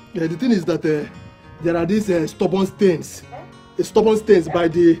color? Yeah, the thing is that there are these stubborn stains. Stubborn stains by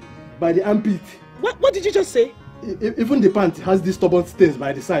the armpit. What did you just say? Even the pant has these stubborn stains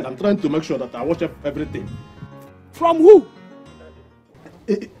by the side. I'm trying to make sure that I wash everything. From who?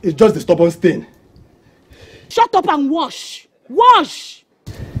 It's just the stubborn stain. Shut up and wash! Wash!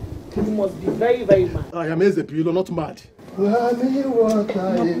 You must be very, very mad. I am Ezepilo, not mad. No,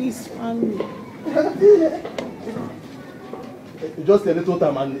 please, family. Just a little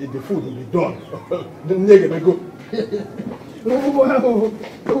time and the food will be done.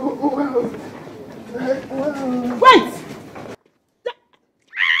 Wait!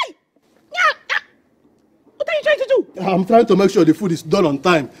 What are you trying to do? I'm trying to make sure the food is done on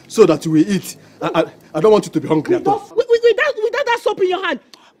time so that you will eat. I don't want you to be hungry at all. Without that soap in your hand,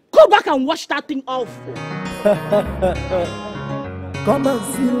 go back and wash that thing off. Come and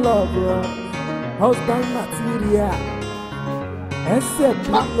see love, husband material. Except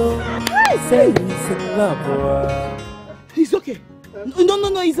say he's in love. He's okay.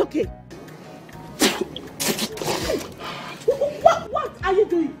 No, he's okay. What are you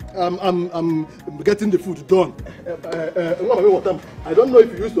doing? I'm getting the food done. I don't know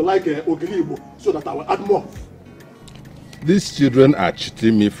if you used to like Ogilibo, so that I will add more. These children are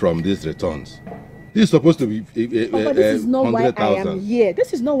cheating me from these returns. This is supposed to be Papa, this is not why I am here.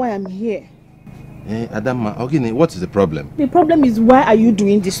 This is not why I'm here. Adama, Ogini, what is the problem? The problem is, why are you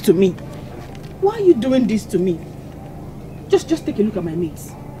doing this to me? Why are you doing this to me? Just take a look at my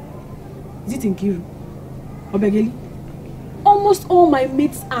mates. Is it Nkiru? Obegeli? Almost all my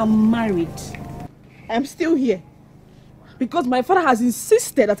mates are married. I'm still here because my father has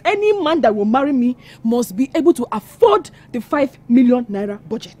insisted that any man that will marry me must be able to afford the 5 million naira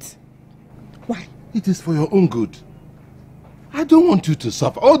budget. Why? It is for your own good. I don't want you to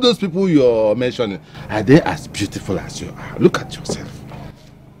suffer. All those people you're mentioning, are they as beautiful as you are? Look at yourself.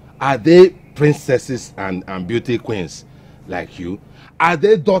 Are they princesses and beauty queens like you? Are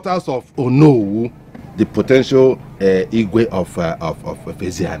they daughters of Onowu, the potential Igwe of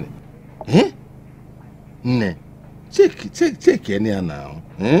Eziani? Eh? Ne. Check Kenya now.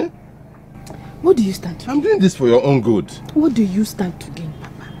 Eh? What do you stand to gain? I'm doing this for your own good. What do you stand to gain,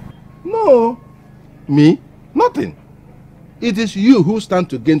 Papa? No. Me? Nothing. It is you who stand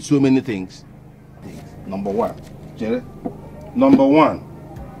to gain so many things. Number one. Jerry? Number one.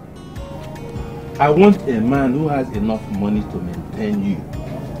 I want a man who has enough money to maintain you,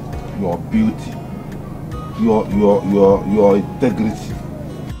 your beauty, your integrity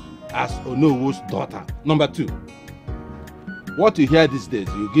as Onowu's daughter. Number two, what you hear these days,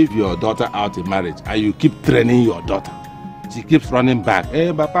 you give your daughter out in marriage and you keep training your daughter. She keeps running back.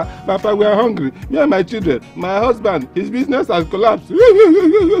 Hey, Papa, we are hungry. Me and my children, my husband, his business has collapsed.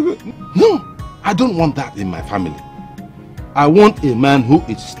 No, I don't want that in my family. I want a man who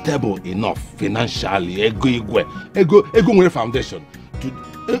is stable enough financially, ego foundation,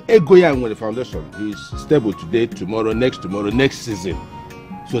 Egoyan with the foundation is stable today, tomorrow, next season.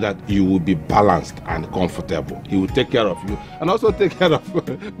 So that you will be balanced and comfortable. He will take care of you and also take care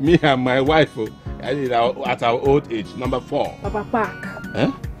of me and my wife at our old age. Number 4. Papa, park.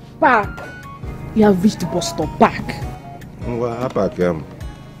 Eh? Park. You have reached the bus stop. Park. Well, park.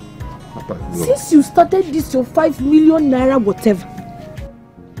 Since you started this, your 5 million naira whatever,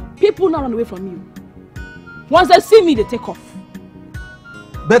 people now run away from you. Once they see me, they take off.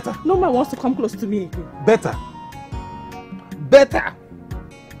 Better. No man wants to come close to me again. Better.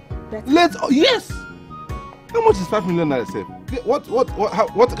 Yes. How much is 5 million naira saved? What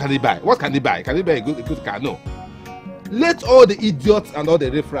can he buy? What can he buy? Can he buy a good car? No. Let all the idiots and all the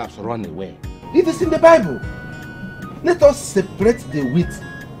riffraffs run away. It is in the Bible. Let us separate the wheat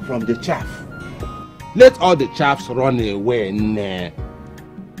from the chaff. Let all the chaffs run away. Nah.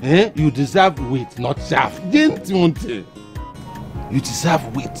 Eh? You deserve wheat, not chaff. Didn't you? You deserve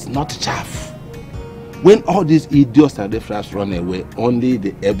wheat, not chaff. When all these idiots and riffraffs run away, only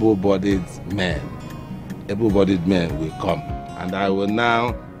the able-bodied men will come. And I will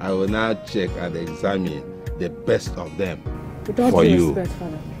now check and examine the best of them for you. Respect,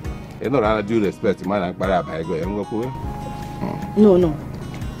 Father. You know, I do respect. No.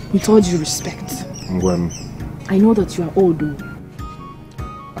 With all due respect. I know that you are old, though.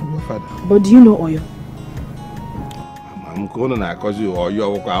 I'm your father. But do you know Oyo? I'm going to cause you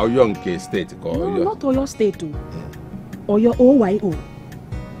Oyo State. No, not Oyo State, too. Oyo OYO.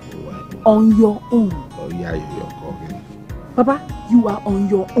 On your own. Oh, yeah, you're talking. Papa, you are on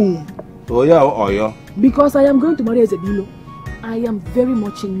your own. Oh, yeah, Oyo. Because I am going to marry Ezebilo. I am very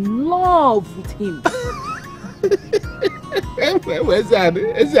much in love with him. Where's that?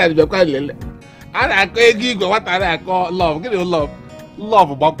 Is that your call? I can't what I call love. Give you love.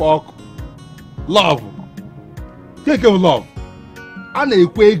 Love, Bapok. Love. Take your love. I know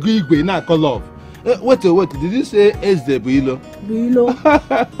you not call love. Wait, did you say Ezebilo? Bilo.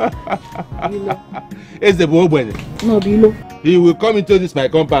 Ezebilo. No, Bilo. He will come into this my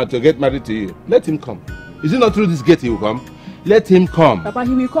compound to get married to you. Let him come. Is it not through this gate he will come? Let him come. Papa,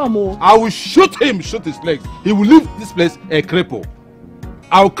 he will come. Oh. I will shoot him, shoot his legs. He will leave this place a cripple.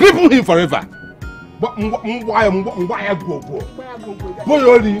 I will cripple him forever. They will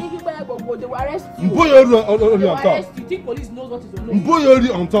arrest you. You think police knows what is on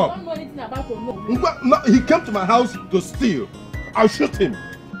top? On top. Don't know anything about Ono. No, he came to my house to steal. I'll shoot him.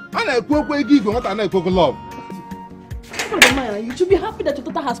 Love. You should be happy that your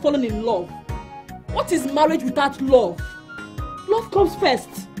daughter has fallen in love. What is marriage without love? Love comes first.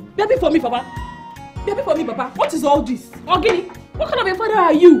 Be happy for me, Papa. Be happy for me, Papa. What is all this? Ogini, what kind of a father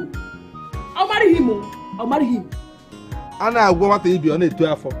are you? I'll marry him. I'll marry him. Anna, what will be on it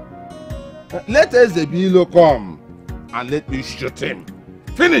to for? Let Ezebilo come and let me shoot him.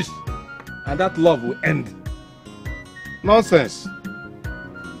 Finish. And that love will end. Nonsense.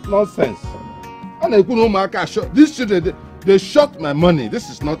 Nonsense. These children, they shot my money. This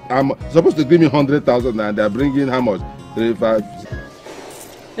is not. I'm supposed to give me 100,000 and they're bringing how much? 35.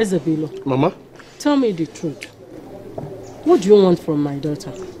 Ezebilo. Mama? Tell me the truth. What do you want from my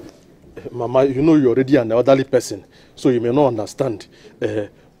daughter? Mama, you know you're already an elderly person, so you may not understand.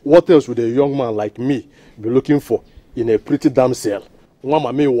 What else would a young man like me be looking for in a pretty damsel? One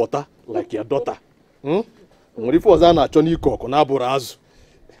mama water like your daughter.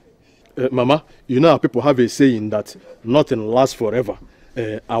 Mama, you know how people have a saying that nothing lasts forever.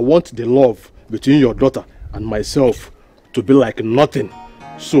 I want the love between your daughter and myself to be like nothing,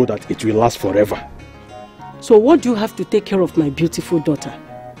 so that it will last forever. So what do you have to take care of my beautiful daughter?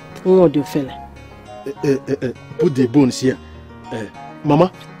 What do you feel? Put the bones here.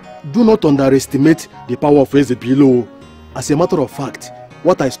 Mama, do not underestimate the power of Ezebilo. As a matter of fact,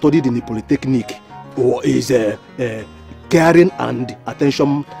 what I studied in the Polytechnic is caring and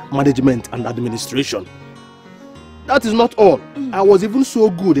attention management and administration. That is not all. I was even so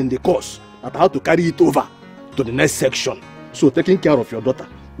good in the course that I had to carry it over to the next section. So taking care of your daughter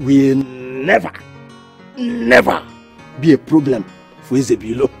will never be a problem for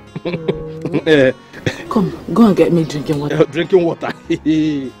Ezebilo. Come, go and get me drinking water. Drinking water.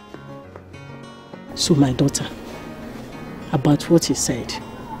 So my daughter, about what he said,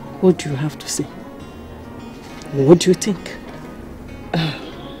 what do you have to say? What do you think?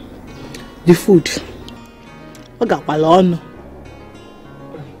 The food.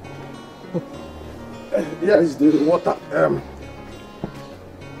 Yes, the water.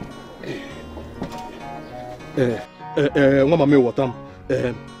 Water.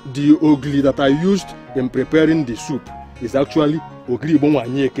 The ogli that I used in preparing the soup is actually ogri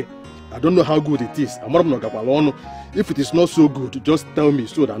bonwanyeke. I don't know how good it is. If it is not so good, just tell me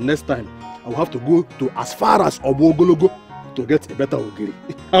so that next time I will have to go to as far as Obogologo to get a better ogiri.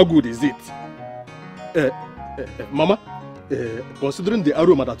 How good is it? Mama, considering the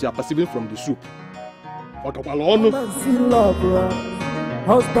aroma that you are perceiving from the soup,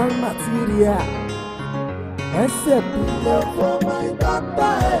 husband material, except love for my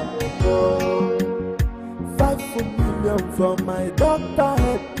daughter. 5 million for my daughter.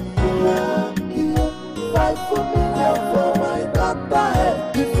 5 million for my daughter.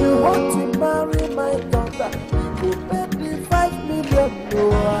 If you want to marry my daughter, you pay me 5 million.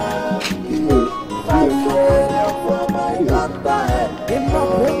 5 million for my daughter.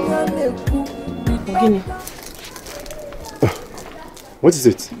 Guinea. What is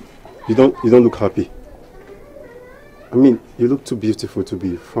it? You don't look happy. I mean, you look too beautiful to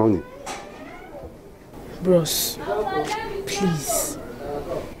be frowning. Bros, please.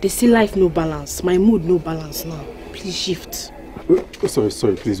 They see life no balance. My mood no balance now. Please shift. Oh,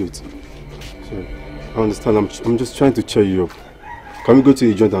 sorry, please wait. Sorry. I understand. I'm just trying to cheer you up. Can we go to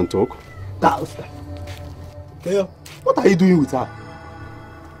the joint and talk? Hey, what are you doing with her?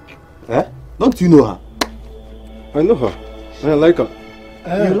 Eh? Don't you know her? I know her. I like her.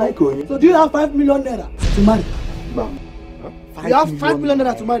 You like her? So do you have 5 million naira to marry? Bam. You have 5 million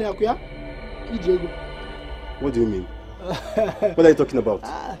naira to marry, Akuya? What do you mean? What are you talking about?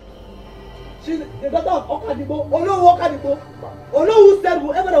 She's the daughter of Okadibo. Olo Okadibo. Olo who said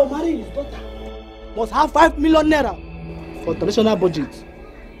whoever will marry his daughter must have 5 million naira for traditional budget.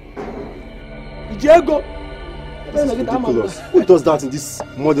 Diego. This is ridiculous. Who does that in this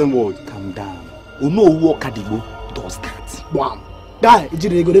modern world? Calm down. Ono who Okadibo does that. Bam. Guy,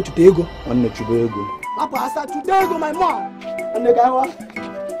 Ijire go to Tego. On the Chubego. Papa, I said to Tego, my mom. And the guy was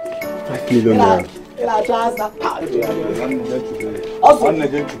 5 million naira. Also,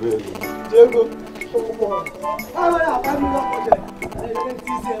 Diego.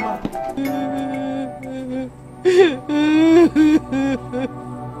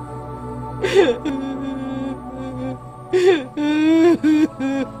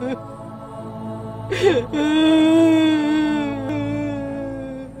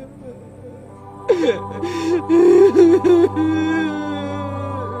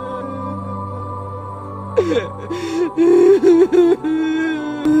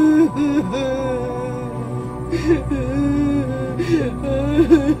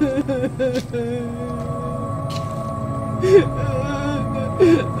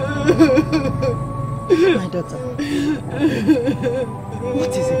 My daughter,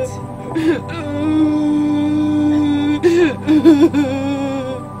 what is it?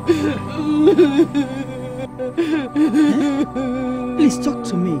 Please talk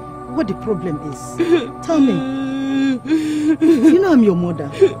to me. What the problem is? Tell me. You know I'm your mother.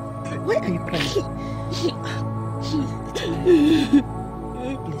 Why are you crying?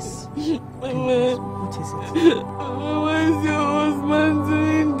 Please. What is it? Why is your husband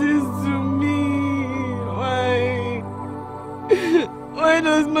doing this to me? Why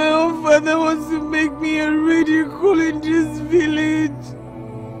does my own father want to make me a ridicule in this village?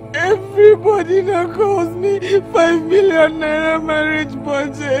 Everybody now calls me 5 million naira marriage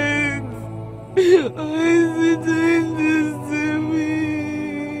budget. Why is he doing this to me?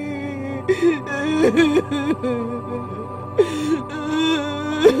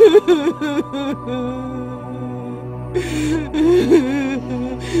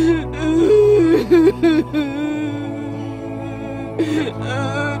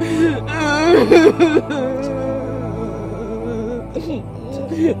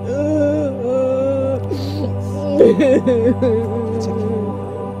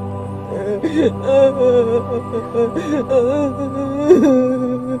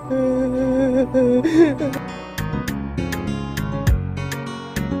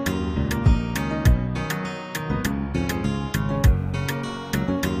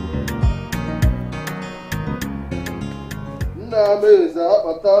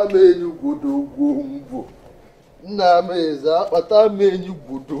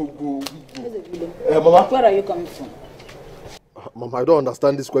 Mama. Where are you coming from? Mama, I don't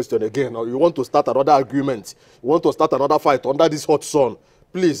understand this question again. You want to start another argument? You want to start another fight under this hot sun?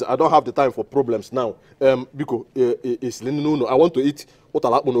 Please, I don't have the time for problems now. Biko, I want to eat what I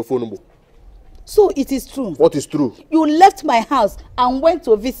like on the phone. So it is true. What is true? You left my house and went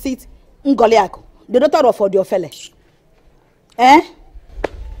to visit Ngoliako, the daughter of Odiofele. Eh?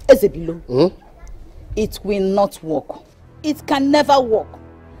 Ezebilo. It will not work. It can never work.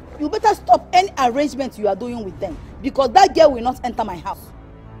 You better stop any arrangement you are doing with them, because that girl will not enter my house.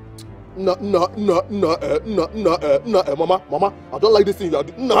 Mama, I don't like this thing you are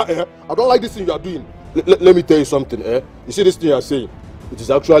doing. I don't like this thing you are doing. Let me tell you something, You see this thing you are saying? It is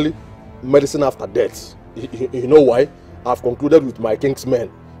actually medicine after death. You know why? I've concluded with my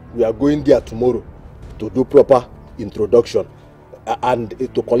kingsmen. We are going there tomorrow to do proper introduction and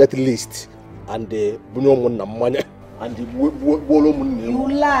to collect list and the money and the You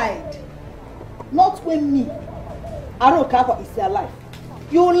lied. Not when me. Arokako is alive.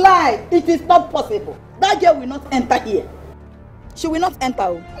 You lied. It is not possible. That girl will not enter here. She will not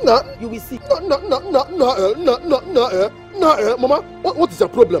enter. No. You will see. No, Mama, what is the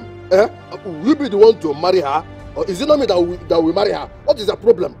problem? Will you be the one to marry her? Or is it not me that will marry her? What is the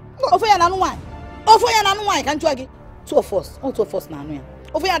problem? Ofoya na nuwa. Can't you agree? Two of us na nuya.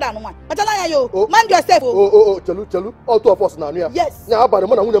 Ofoya da nuwa. Atala yo. Mind yourself. Chelu. All two of us na nuya. Yes. Nya aba na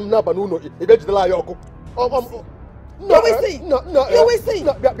nwunye m na aba n'uno. Ị ga-ejidela ya ọkụ. You will see. You will see.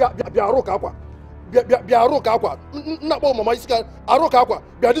 Bịa arụ ka akwa. Bịa arụ ka akwa. Nnakpọ mama isi ka arụ ka akwa.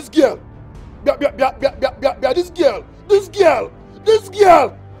 Bịa this girl. Bịa this girl. This girl.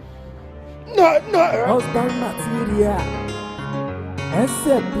 Husband material.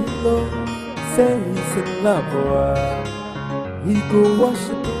 Except below, say he's in love with her. He go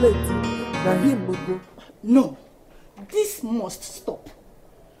worship lady, now him will go. No, this must stop.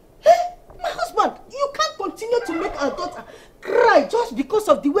 My husband, you can't continue to make our daughter cry just because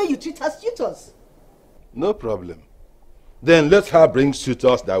of the way you treat her suitors. No problem. Then let her bring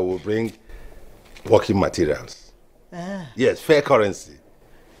suitors that will bring working materials. Yes, fair currency.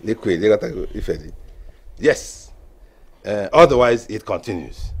 Liquid, yes. Otherwise, it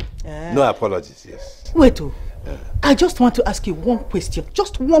continues. No apologies, yes. Wait, I just want to ask you one question.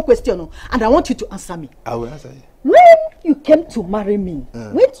 Just one question, and I want you to answer me. I will answer you. When you came to marry me,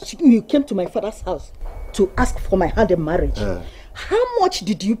 when you came to my father's house to ask for my hand in marriage, how much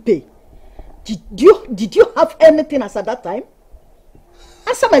did you pay? Did you have anything as at that time?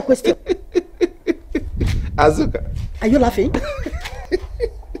 Answer my question. Azuka. Are you laughing?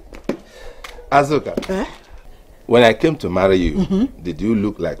 Azuka. When I came to marry you, did you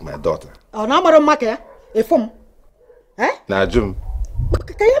look like my daughter? Oh, now I'm going to Najum.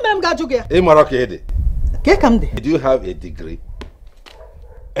 Did you have a degree?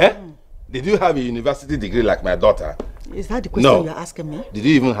 Did you have a university degree like my daughter? Is that the question you're asking me? Did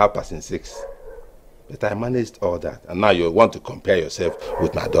you even have passing 6? But I managed all that, and now you want to compare yourself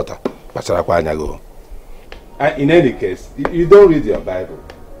with my daughter. In any case, you don't read your Bible.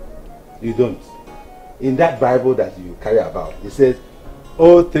 You don't. In that Bible that you carry about, it says,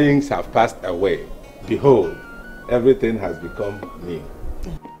 all things have passed away. Behold, everything has become new.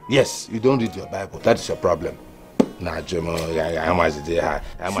 Yes, you don't read your Bible. That is your problem. How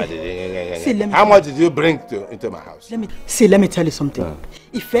much did you bring into my house? Let me tell you something.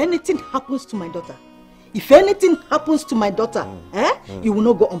 If anything happens to my daughter, you will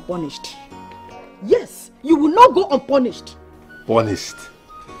not go unpunished. Yes, you will not go unpunished. Punished?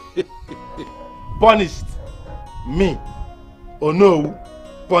 Punished? Me? Oh no,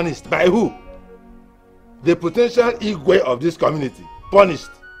 punished by who? The potential Igwe of this community. Punished.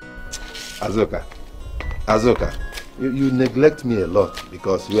 Azuka, you neglect me a lot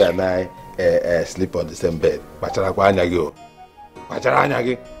because you and I sleep on the same bed.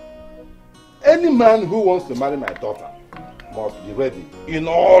 Any man who wants to marry my daughter must be ready in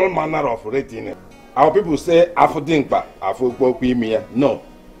all manner of readiness. Our people say Afudinpa, Afukwokwimiya. No.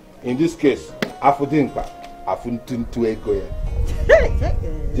 In this case, Afudinpa, Afuntuntuegoya.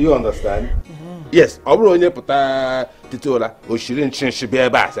 Do you understand? Yes, I will only put a titola or she didn't change be a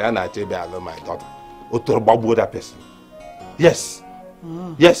bass and I tell my daughter. Otorbabu that person. Yes.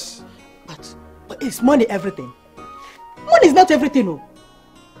 Yes. But is money everything? Money is not everything, no.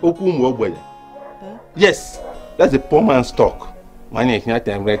 Yes, that's a poor man's talk. Money is not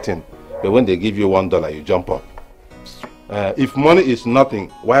everything. But when they give you $1, you jump up. If money is nothing,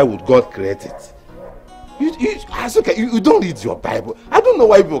 why would God create it? You don't read your Bible. I don't know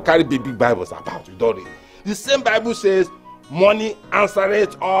why people carry big Bibles about. You don't read. The same Bible says, money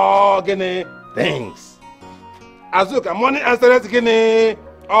answereth all things. Azuka, money answereth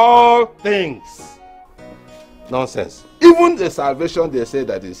all things. Nonsense. Even the salvation, they say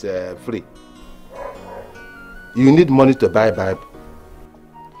that is free. You need money to buy Bible.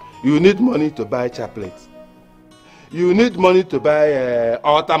 You need money to buy chaplets. You need money to buy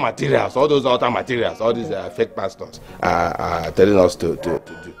altar materials, all those altar materials, all these fake pastors are telling us to do.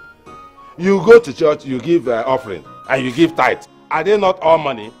 You go to church, you give offering, and you give tithe. Are they not all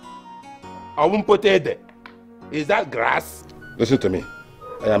money? Is that grass? Listen to me.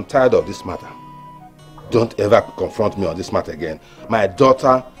 I am tired of this matter. Don't ever confront me on this matter again. My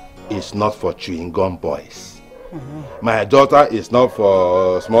daughter is not for chewing gum boys. My daughter is not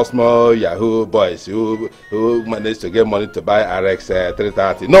for small Yahoo boys who manage to get money to buy RX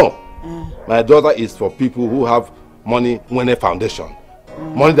 330. No. My daughter is for people who have money when a foundation.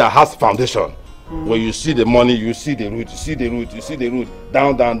 Money that has foundation. When you see the money, you see the root, you see the root, you see the root,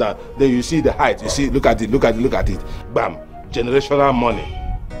 down. Then you see the height, you see, look at it. Bam. Generational money.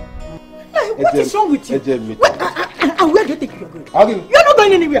 What is wrong with you? And where do you think you're going? You're not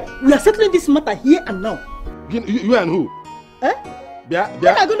going anywhere. We are settling this matter here and now. You and who? What are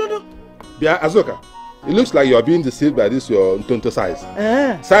you going to do? Bia Azoka, it looks like you are being deceived by this your Ntonto size.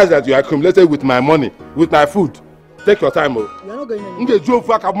 Size that you accumulated with my money, with my food. Take your time, oh. You're not going anywhere. Nge Joe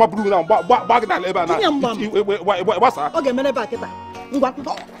fuck up my blue now. Back that labor now. What's that? Okay, man, back it.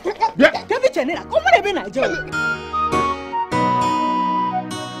 Yeah. Come on, be Nigerian.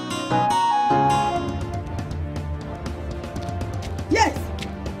 Yes,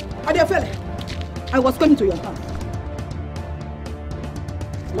 Adiafele, I was coming to your house.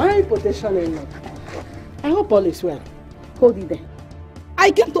 My protection in love. I hope all is well. Hold it there. I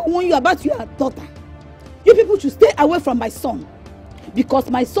came to warn you about your daughter. You people should stay away from my son. Because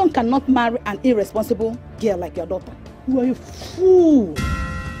my son cannot marry an irresponsible girl like your daughter. You are a fool.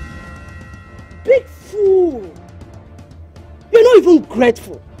 Big fool. You're not even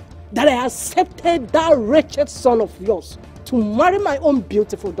grateful that I accepted that wretched son of yours to marry my own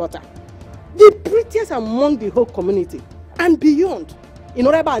beautiful daughter. The prettiest among the whole community and beyond. In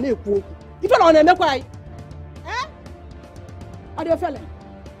order to if you don't know why. Adiofele,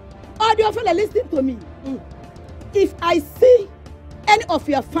 listen to me. If I see any of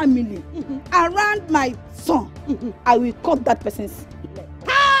your family around my son, I will cut that person's leg. Get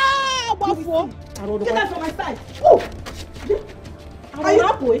out from my side. Are you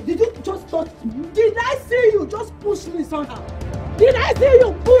happy? Did you just touch me? Did I see you just push me somehow? Did I see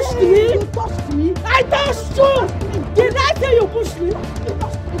you push me? You touched me. I touched you. Did I see you push me?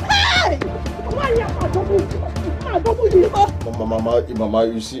 Hey! Why are you Mama,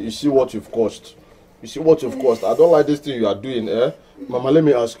 you see what you've caused. You see what you've caused. I don't like this thing you are doing, eh? Mama, let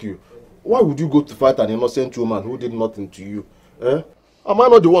me ask you. Why would you go to fight an innocent woman who did nothing to you? Eh? Am I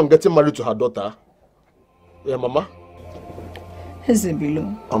not the one getting married to her daughter? Yeah, Mama?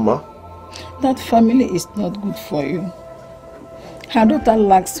 Hezebilo. Mama? That family is not good for you. Her daughter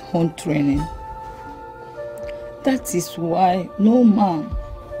lacks home training. That is why no man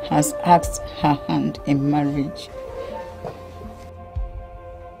has asked her hand in marriage.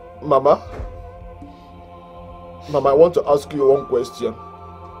 Mama, I want to ask you one question.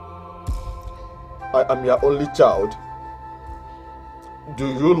 I am your only child. Do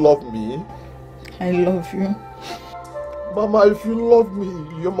you love me? I love you. Mama, if you love me,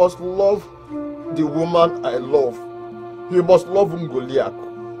 you must love the woman I love. You must love Ngoliak.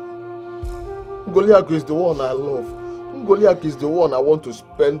 Ngoliak is the one I love. Ngoliak is the one I want to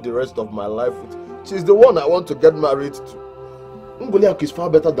spend the rest of my life with. She's the one I want to get married to. Ngoliak is far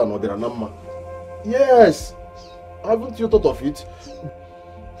better than Oderanamma. Yes. Haven't you thought of it?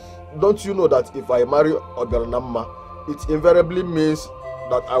 Don't you know that if I marry Oderanamma, it invariably means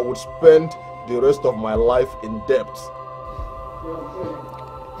that I would spend the rest of my life in debt?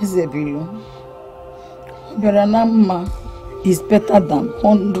 Zebilo, Oderanamma is better than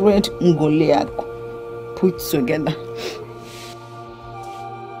 100 Ngoliak put together.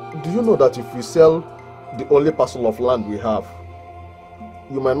 Do you know that if we sell the only parcel of land we have,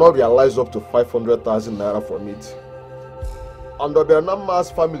 you might not realize up to 500,000 naira from it? And Oderanamma's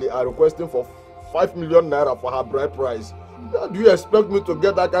family are requesting for 5 million naira for her bride price. Where do you expect me to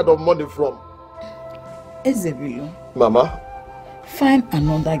get that kind of money from? Ezebilo. Mama? Find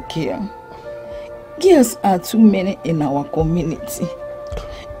another girl. Girls are too many in our community.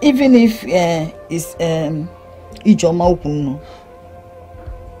 Even if it's Ijoma Ukuno,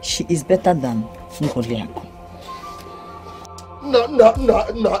 she is better than Ngoliak. No,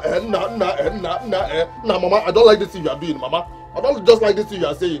 Mama, I don't like this thing you are doing, Mama. I don't just like this thing you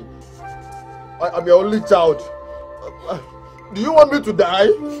are saying. I am your only child. Do you want me to die?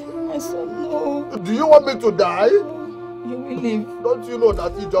 My son, no. Do you want me to die? You will live. Don't you know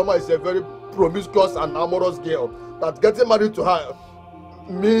that Ijoma is a very promiscuous and amorous girl? That getting married to her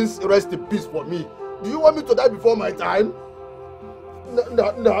means rest in peace for me. Do you want me to die before my time? No.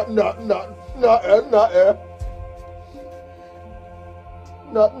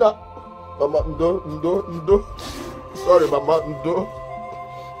 Mama, ndo. Sorry, Mama, ndo.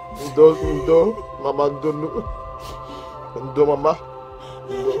 Mama, ndo. Ndo, Mama.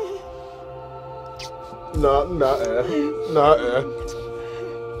 Ndo.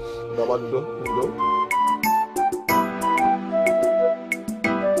 Mama, ndo.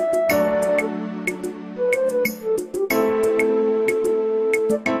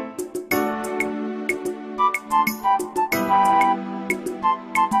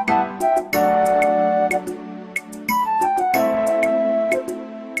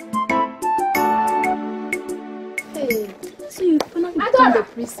 become the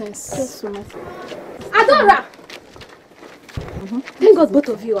princess. Just so much. Adora! Thank God both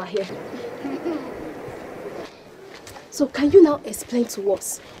of you are here. So can you now explain to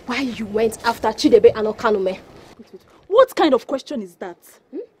us why you went after Chidebe and Okanume? What kind of question is that?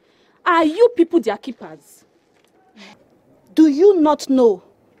 Are you people their keepers? Do you not know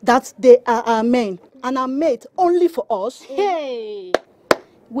that they are our men and are made only for us? Hey!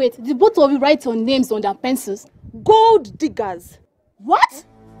 Wait, did both of you write your names on their pencils? Gold diggers. What?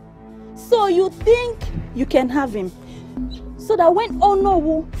 So you think you can have him? So that when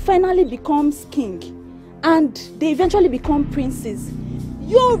Onowu finally becomes king and they eventually become princes,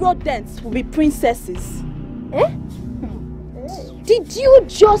 your rodents will be princesses. Eh? Did you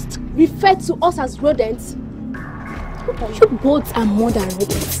just refer to us as rodents? You both are more than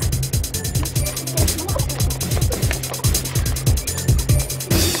rodents.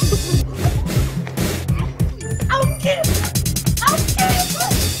 I'll kill!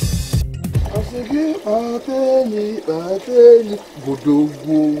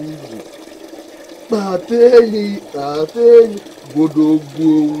 Bateni,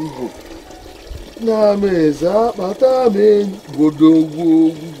 Godogwo. Na meza batami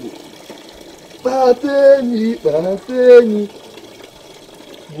Godogwo. Bateni,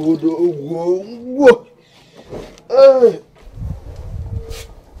 Godogwo.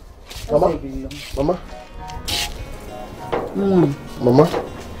 Mama. Mama.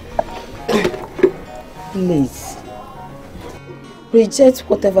 Please, reject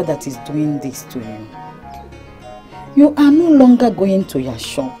whatever that is doing this to you. You are no longer going to your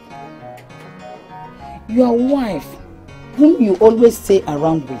shop. Your wife, whom you always stay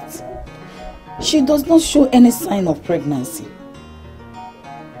around with, she does not show any sign of pregnancy.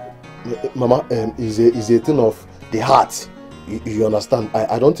 Mama, is a thing of the heart. You understand?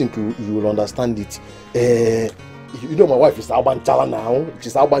 I don't think you will understand it. You know my wife is Albanchala now.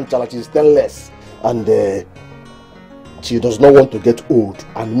 She's Albanchala, she's 10 less. And she does not want to get old.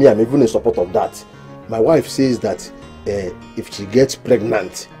 And me, I'm even in support of that. My wife says that if she gets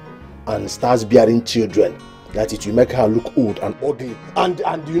pregnant and starts bearing children, that it will make her look old and ugly. And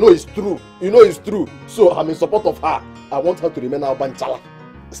you know it's true. You know it's true. So I'm in support of her. I want her to remain Albanchala.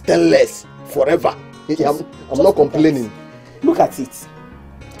 Stainless forever. I'm not complaining. Look at it.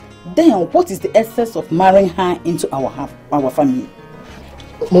 Then what is the essence of marrying her into our family?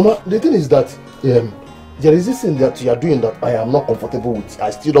 Mama, the thing is that there is this thing that you are doing that I am not comfortable with.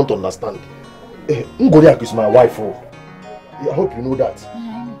 I still don't understand. Ngoriak is my wife. Oh. I hope you know that.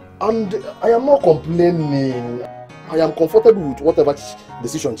 And I am not complaining. I am comfortable with whatever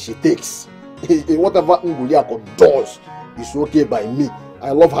decision she takes. Whatever Ngoriak does is okay by me. I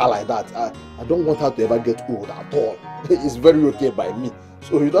love her like that. I don't want her to ever get old at all. It's very okay by me.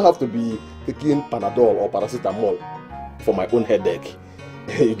 So you don't have to be taking Panadol or paracetamol for my own headache.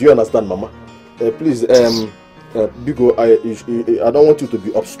 Do you understand, Mama? Please, Bigo, I don't want you to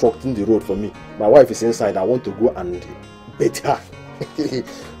be obstructing the road for me. My wife is inside. I want to go and bait her.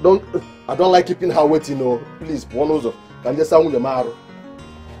 I don't like keeping her waiting. No, please, one also. Can you sound the maro?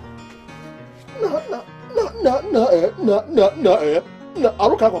 No.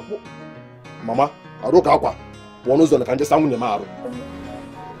 Mama, Aroka. One also can just sound the maro.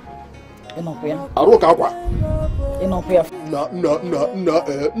 Aroka. No.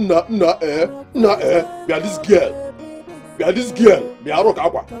 We are this girl. We are Aroka.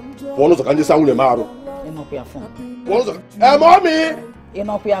 One also can just sound the maro. One also. Mommy.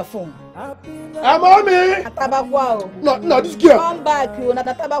 Mommy. No, this girl. Come back, you not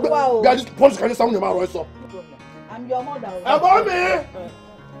We are this one can just sound the maro. I'm your mother. Mommy.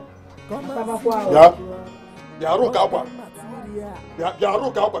 Yeah. We are Aroka.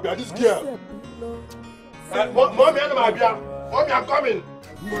 We are this girl. Mommy, I'm coming.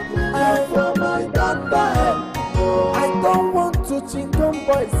 I don't want to chingon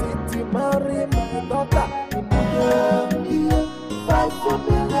boy city marry my daughter. 5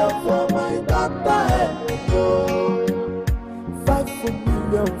 million for my daughter. 5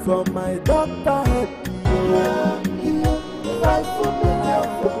 million for my daughter. 5 million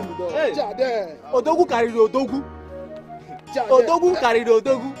for Hey, Odogu carried Odogu. Odogu carried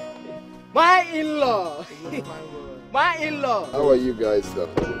Odogu. My in-law. My in-law. How are you guys though?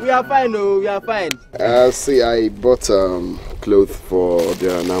 We are fine, oh, we are fine. See, I bought clothes for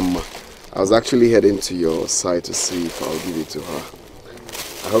their Namma. I was actually heading to your site to see if I'll give it to her.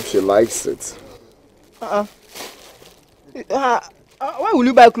 I hope she likes it. Why will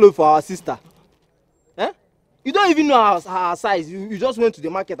you buy clothes for our sister? Eh? You don't even know her size. You just went to the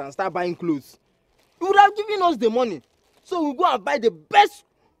market and start buying clothes. You would have given us the money. So we'll go and buy the best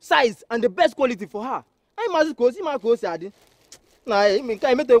size and the best quality for her.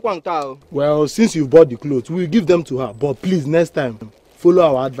 Well, since you bought the clothes, we'll give them to her. But please, next time,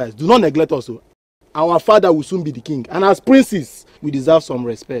 follow our advice. Do not neglect us. Our father will soon be the king. And as princes, we deserve some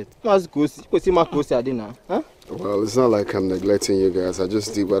respect. Well, it's not like I'm neglecting you guys. I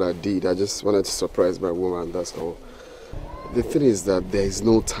just did what I did. I just wanted to surprise my woman, that's all. The thing is that there is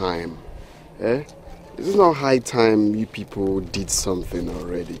no time. This is not high time you people did something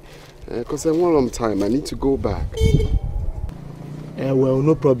already. Because in one long time, I need to go back. Well,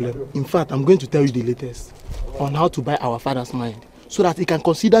 no problem. In fact, I'm going to tell you the latest on how to buy our father's mind so that he can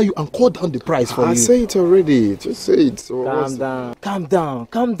consider you and call down the price for you. I say it already. Just say it. So Calm down.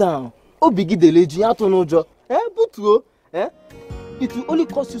 Obigi the lady, you don't know job. But it will only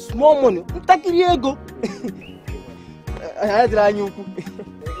cost you small money.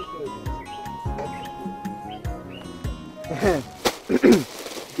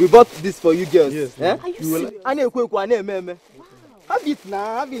 We bought this for you girls. Yes. Are you serious? Have it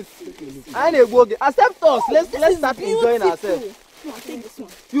now, have it. Accept us. Let's start enjoying ourselves. No, take this one.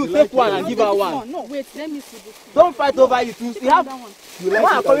 You take one and give her one. No, wait, let me see this one. Don't fight over it. You have you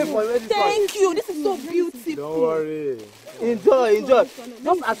like Thank you. This is so beautiful. Don't worry. Enjoy. Just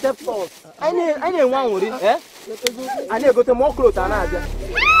accept us. I need one with it. I need to go to more clothes than I.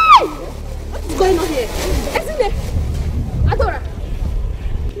 What's going on here? Isn't there? Adora.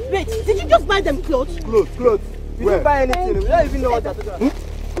 Wait, did you just buy them clothes? Clothes. We didn't buy anything. We don't even know what that's about.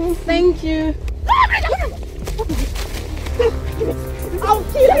 Thank you. I'll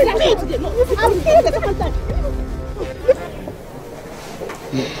kill you today. No, I'll kill you the second time.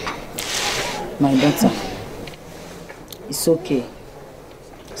 My daughter, it's okay.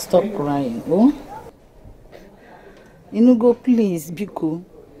 Stop crying, oh? Inugo, please, Biko.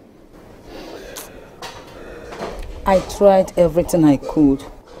 I tried everything I could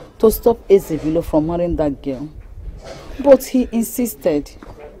to stop Ezebilo from marrying that girl. But he insisted.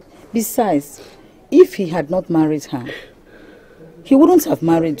 Besides, if he had not married her, he wouldn't have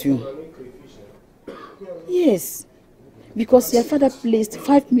married you. Yes, because your father placed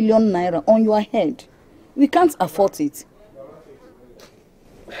 5 million naira on your head. We can't afford it.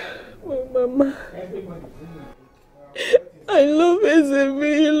 My mama, I love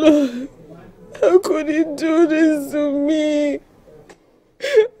Ezebilo. How could he do this to me?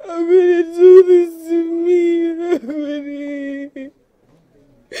 How could he do this to me? How could he?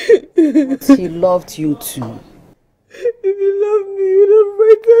 But he loved you too. If he loved me, he would have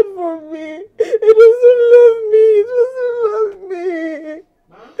waited for me. He doesn't love me.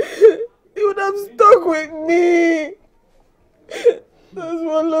 He would have stuck with me. That's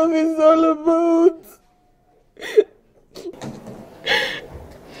what love is all about.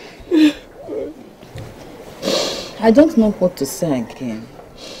 I don't know what to say again.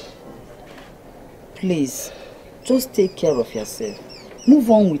 Please, just take care of yourself. Move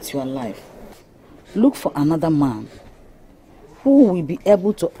on with your life. Look for another man who will be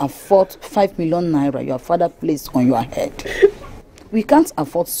able to afford 5 million naira your father placed on your head. We can't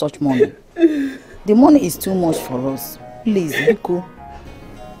afford such money. The money is too much for us. Please, Biko.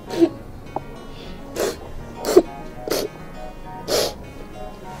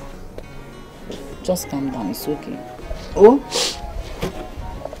 Just calm down, it's okay. Oh?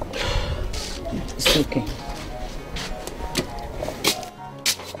 It's okay.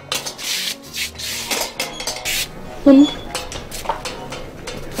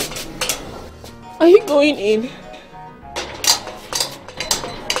 Are you going in?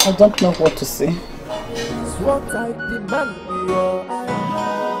 I don't know what to say. It's what I demand, your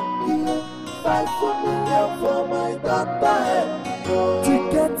fight for my daughter. To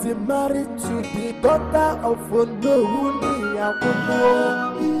get married to the daughter of Nollywood.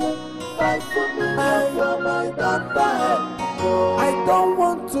 Fight for my daughter. I don't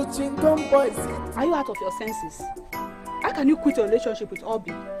want to chingon boys. Are you out of your senses? How can you quit your relationship with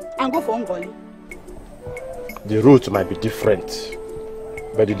Obi and go for Ngoli? The route might be different,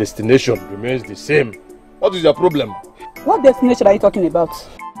 but the destination remains the same. What is your problem? What destination are you talking about?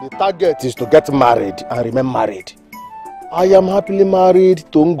 The target is to get married and remain married. I am happily married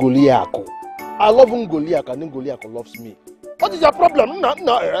to Ngoliako. I love Ngoliako and Ngoliako loves me. What is your problem? What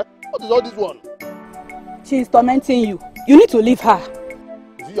is all this one? She is tormenting you. You need to leave her.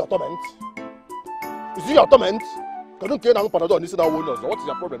 Is it your torment? Is it your torment? I don't care now. What is your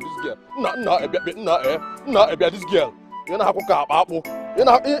problem? This girl. This girl.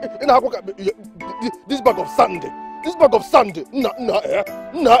 This bag of sand. This bag of sand. This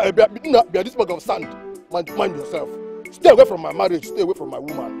bag of sand. Mind yourself. Stay away from my marriage. Stay away from my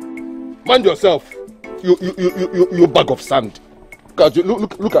woman. Mind yourself. You bag of sand.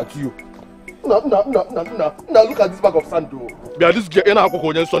 Look at you. Now look at this bag of sand though. Be this girl in a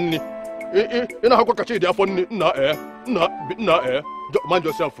cocoa sonny. In a cocoa there for mind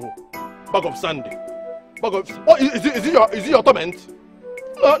yourself. Bag of sand. Bag of is it your torment?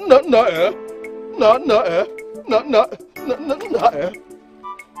 No.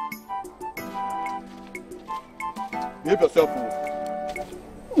 Behave yourself.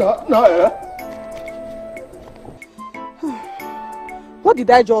 What did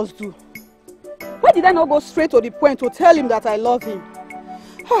I just do? Why did I not go straight to the point to tell him that I love him?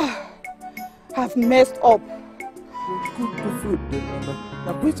 I've messed up.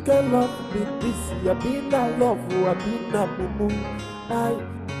 Now which kind of love be this? You been a love, you been a mumu.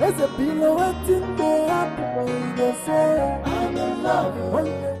 There's a pillow waiting there, happen. You say I'm in love.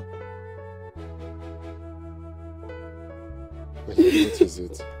 What is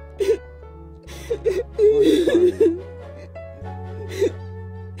it? Why are you crying?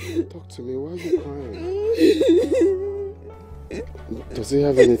 Talk to me, why are you crying? Does it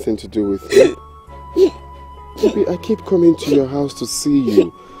have anything to do with me? I keep coming to your house to see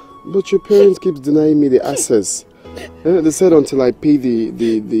you, but your parents keep denying me the access. They said until I pay the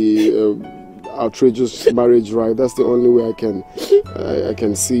outrageous marriage right, that's the only way I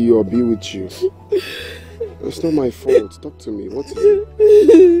can see you or be with you. It's not my fault. Talk to me. What is it?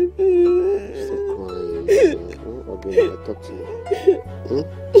 Stop crying. Okay, talk to me. What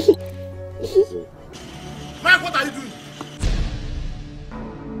is it? Mike, what are you doing?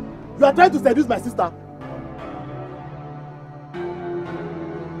 You are trying to seduce my sister.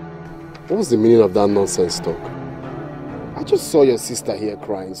 What's the meaning of that nonsense talk? I just saw your sister here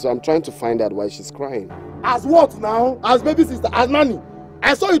crying, so I'm trying to find out why she's crying. As what now? As baby sister? As nanny?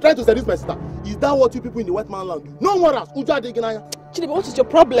 I saw you trying to seduce my sister. Is that what you people in the white man land do? No more else. Chidebe, what is your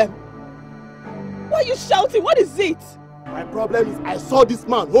problem? Why are you shouting? What is it? My problem is I saw this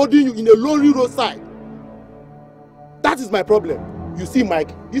man holding you in a lonely roadside. That is my problem. You see,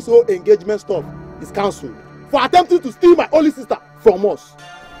 Mike, this whole engagement stuff is cancelled for attempting to steal my only sister from us.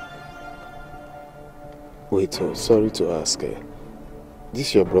 Wait, oh, sorry to ask.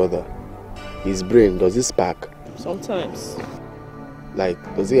 This your brother. His brain, does it spark? Sometimes. Like,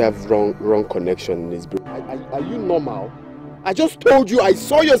 does he have wrong connection in his brain? Are you normal? I just told you I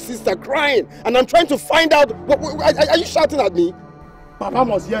saw your sister crying and I'm trying to find out. Are you shouting at me? Papa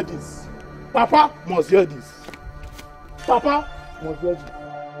must hear this. Papa must hear this. Papa must hear this.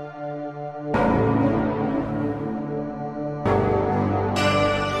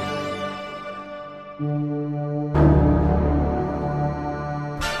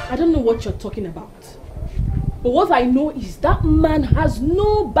 I don't know what you're talking about. But what I know is that man has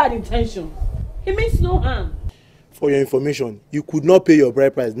no bad intention. He means no harm. For your information, you could not pay your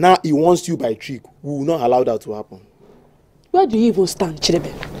bride price. Now he wants you by trick. We will not allow that to happen. Where do you even stand,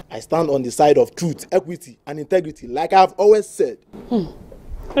 Chidebe? I stand on the side of truth, equity, and integrity, like I've always said.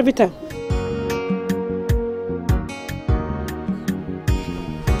 Every time.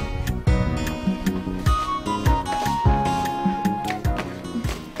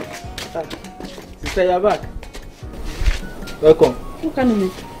 Sister, you're back. Welcome. Look at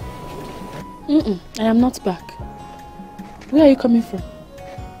me. I am not back. Where are you coming from?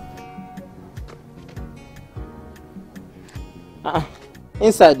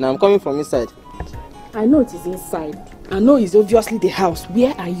 Inside now. I'm coming from inside. I know it is inside. I know it's obviously the house.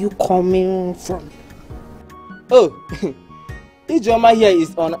 Where are you coming from? Oh, Ijoma here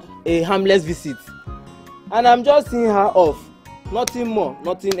is on a harmless visit. And I'm just seeing her off. Nothing more,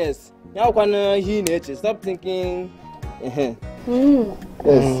 nothing else. Stop thinking. Yes.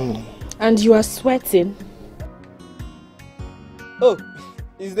 And you are sweating. Oh,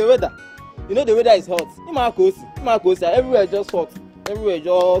 it's the weather. You know the weather is hot. Everywhere just hot. Everywhere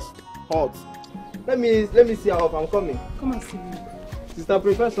just hot. Let me see how I'm coming. Come and see me. Sister,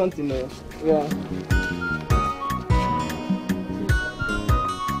 prefer something. Yeah.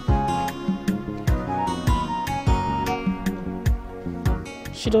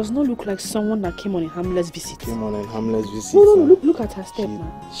 She does not look like someone that came on a harmless visit. Came on a harmless visit. No, look at her step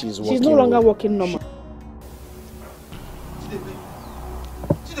now. She's no longer walking normal.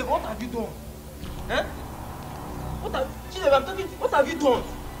 Chidebe, what have you done? Eh? Chidebe, I'm talking to you. What have you done?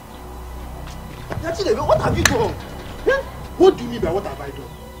 Chidebe, what have you done? Eh? What do you mean by what have I done?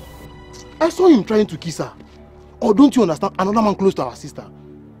 I saw him trying to kiss her. Or don't you understand? Another man close to our sister.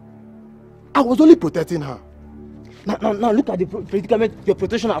 I was only protecting her. Now look at the predicament your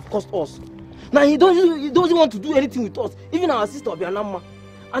protection have cost us. Now he doesn't want to do anything with us, even our sister Obianama.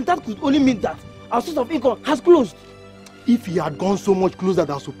 And that could only mean that our source of income has closed. If he had gone so much closer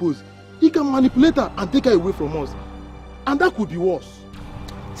than supposed, he can manipulate her and take her away from us. And that could be worse.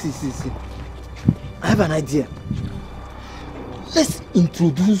 See. I have an idea. Let's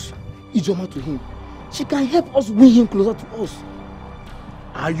introduce Ijoma to him. She can help us win him closer to us.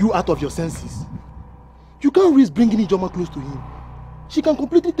 Are you out of your senses? You can't risk bringing Ijoma close to him. She can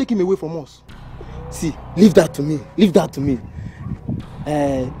completely take him away from us. See, leave that to me. Leave that to me.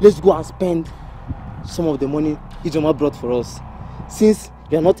 Let's go and spend some of the money Ijoma brought for us. Since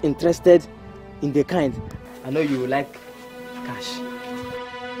you are not interested in the kind, I know you will like cash.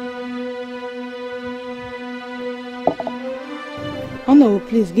 Oh no,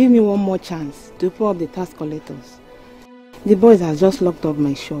 please give me one more chance to pull up the tax collectors. The boys have just locked up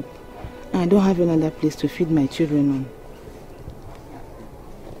my shop. And I don't have another place to feed my children on.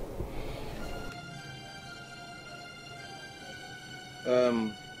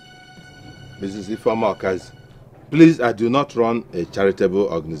 Mrs. Ifeoma Okazi, please, I do not run a charitable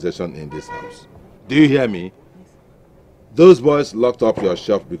organization in this house. Do you hear me? Those boys locked up your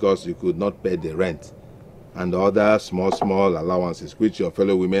shop because you could not pay the rent and the other small allowances which your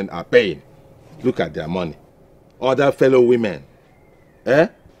fellow women are paying. Look at their money. Other fellow women.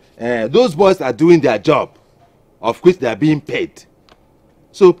 Those boys are doing their job, of which they are being paid.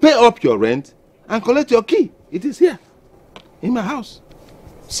 So pay up your rent and collect your key. It is here, in my house.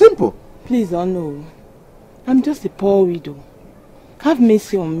 Simple. Please, oh no. I'm just a poor widow. Have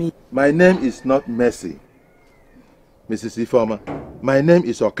mercy on me. My name is not Mercy, Mrs. Ifeoma. My name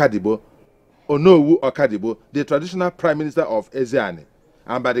is Okadibo, Onowu Okadibo, the traditional prime minister of Ezeani.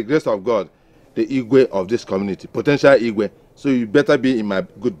 And by the grace of God, the Igwe of this community, potential Igwe. So you better be in my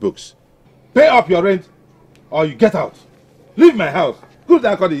good books. Pay up your rent or you get out. Leave my house. Who's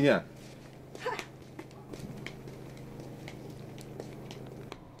that calling here?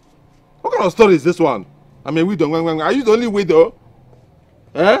 What kind of story is this one? I'm a widow. Are you the only widow?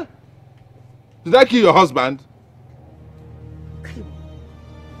 Eh? Did I kill your husband?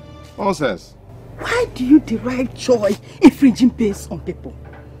 Nonsense. Why do you derive joy infringing pains on people?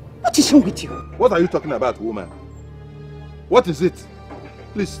 What is wrong with you? What are you talking about, woman? What is it?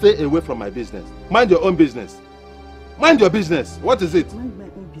 Please stay away from my business. Mind your own business. Mind your business. What is it? Mind my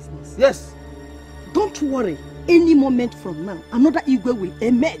own business? Yes. Don't worry. Any moment from now, another Igwe will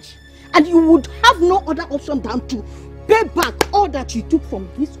emerge. And you would have no other option than to pay back all that you took from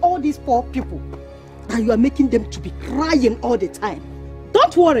all these poor people. And you are making them to be crying all the time.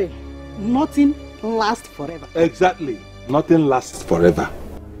 Don't worry. Nothing lasts forever. Exactly. Nothing lasts forever.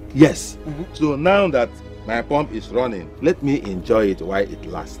 Yes. So now that my pump is running, let me enjoy it while it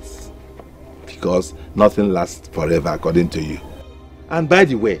lasts. Because nothing lasts forever according to you. And by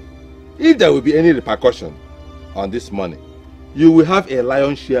the way, if there will be any repercussion on this money, you will have a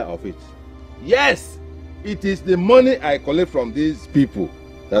lion's share of it. Yes! It is the money I collect from these people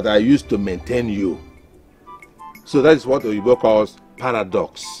that I use to maintain you. So that is what Oyibo calls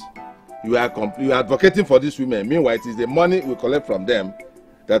paradox. You are advocating for these women. Meanwhile, it is the money we collect from them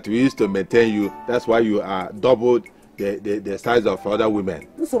that we use to maintain you. That's why you are doubled the size of other women.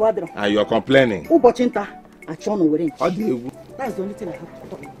 And you are complaining. That's the only thing I have to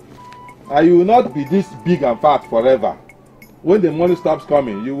talk about. And you will not be this big and fat forever. When the money stops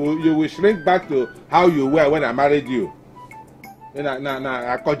coming, you will shrink back to how you were when I married you. When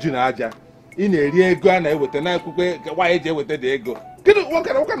I called you Nnaji. In a real ego and I with the night why with the ego.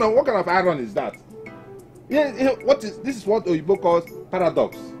 What kind of iron is that? Yeah, this is what Oyibo calls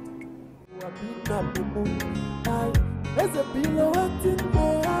paradox.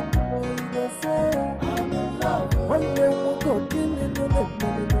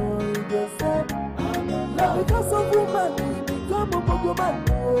 Because of woman, you become a bogoman.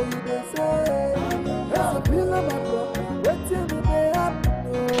 You say, there's a pill of my bro. Waiting me up.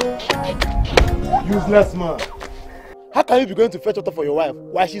 Useless man. How can you be going to fetch water for your wife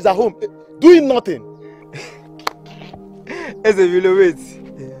while she's at home doing nothing? Wait.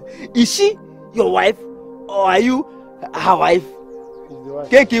 Is she your wife or are you her wife?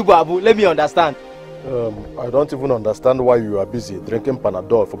 Kenki Babu, let me understand. I don't even understand why you are busy drinking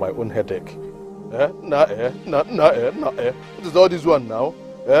Panadol for my own headache. What is all this one now?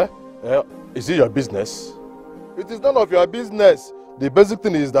 Is it your business? It is none of your business. The basic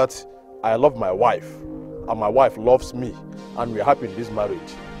thing is that I love my wife and my wife loves me and we are happy in this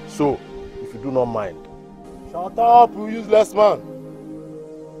marriage. So, if you do not mind. Shut up, you useless man.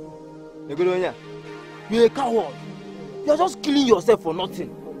 You're a coward. You're just killing yourself for nothing.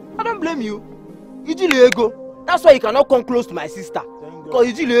 I don't blame you. Ego. That's why you cannot come close to my sister.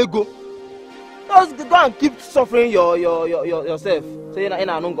 Because ego. Just go and keep suffering yourself.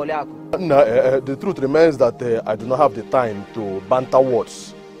 The truth remains that I do not have the time to banter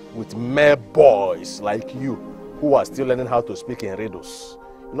words with mere boys like you who are still learning how to speak in riddles.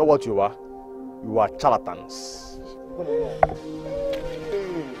 You know what you are? You are charlatans.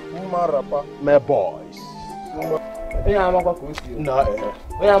 My boys. No,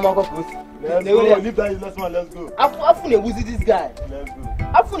 leave that useless man, let's go. Afune wuzi this guy. Let's go.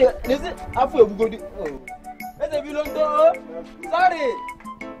 Afune Bugodi. Let's be long door. Sorry.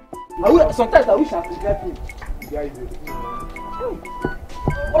 Sometimes I wish I could help him. He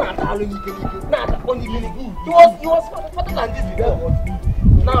was better than this before.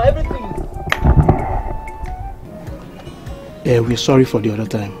 Now everything is. We're sorry for the other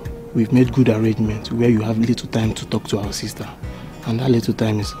time. We've made good arrangements where you have little time to talk to our sister. And that little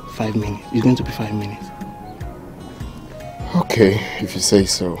time is 5 minutes. It's going to be 5 minutes. Okay, if you say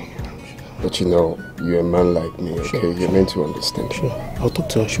so. But you know, you're a man like me, okay? Sure. You're meant to understand. Sure. I'll talk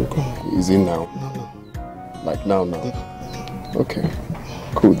to her. She'll come. Is it now? No. Like now? Okay.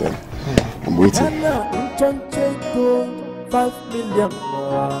 Cool then. I'm waiting. 5 million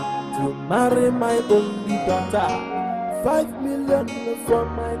to marry my only daughter. 5 million for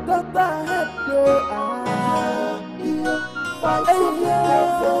my daughter. 5 million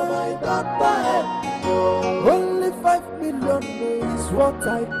for my daughter. Only 5 million is what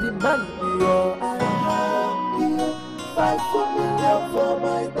I demand. 5 million for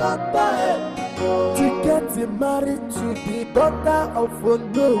my daughter. To get married to the daughter of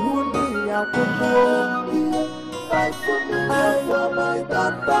Nollywood. 5 million for my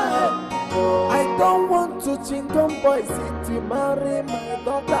daughter. I don't want to chingon boys to marry my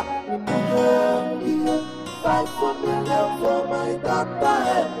daughter. 5 million for my daughter.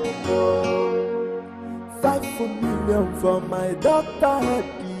 5 million for my daughter.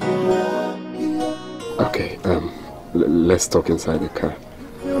 Okay, let's talk inside the car.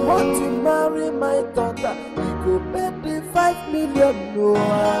 You want to marry my daughter, you go pay the 5 million.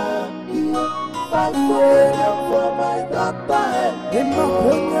 5 million for my daughter.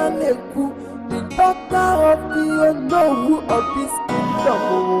 The daughter of the Nollywood of this kingdom.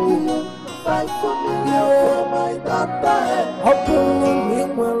 5 million for my daughter. How can you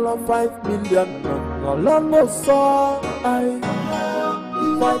well 5 million? No, so I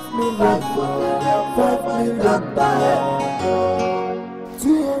 5 million, 5 million.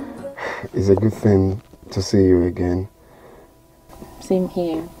 It's a good thing to see you again. Same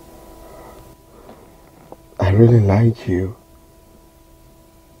here. I really like you.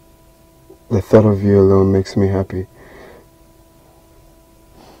 The thought of you alone makes me happy.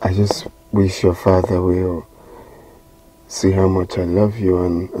 I just wish your father will see how much I love you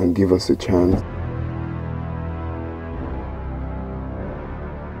and give us a chance.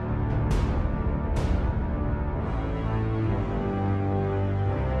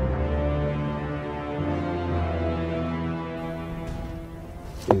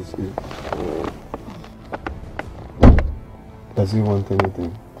 Does he want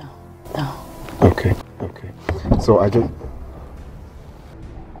anything? No. Okay. So I just...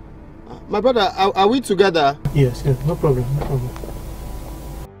 My brother, are we together? Yes, no problem.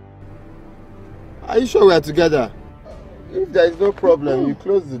 Are you sure we are together? If there is no problem, you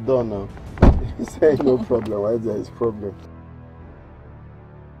close the door now. You say no problem, why there is problem?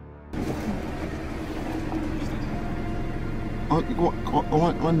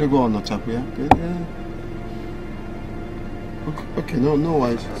 One day go on the chap, yeah? Okay, no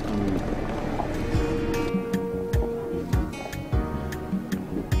worries.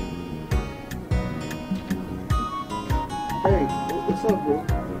 Hey, what's up, bro?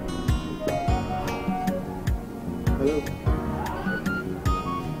 Hello?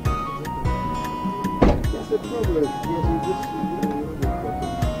 What's the problem?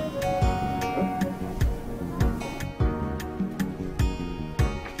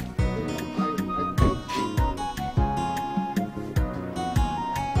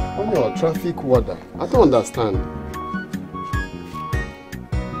 Your traffic warden. I don't understand.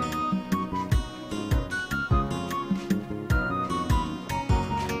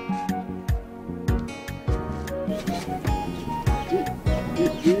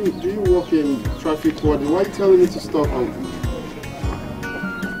 Do you work in traffic warden? Why are you telling me to stop?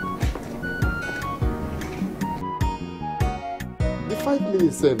 The 5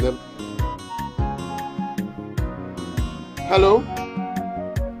 minutes saved them. Hello?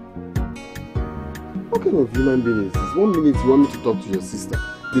 What kind of human being is this? 1 minute you want me to talk to your sister.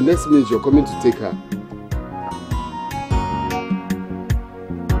 The next minute you're coming to take her.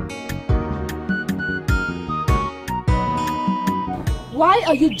 Why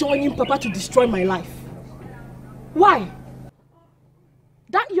are you joining Papa to destroy my life? Why?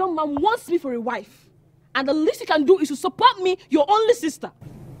 That young man wants me for a wife. And the least he can do is to support me, your only sister.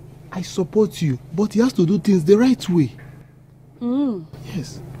 I support you, but he has to do things the right way. Mm.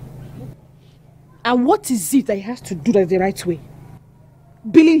 Yes. And what is it that he has to do that the right way?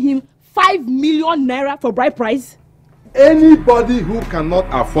 Billing him 5 million naira for bride price? Anybody who cannot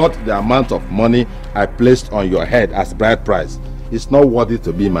afford the amount of money I placed on your head as bride price is not worthy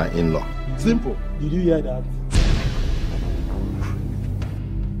to be my in-law. Simple. Did you hear that?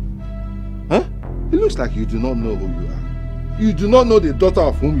 Huh? It looks like you do not know who you are. You do not know the daughter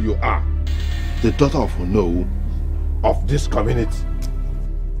of whom you are. The daughter of Onowu of this community.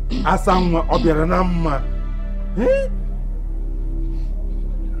 Asamwa Obiaranamma. Eh?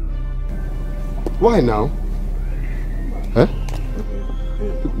 Why now? Huh?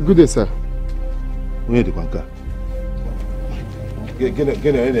 Good day, sir. Where the banker? Get a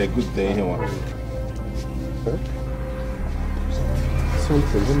good day here. Huh?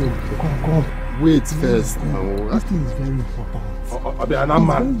 Something. Come. Wait first now. This thing is very important.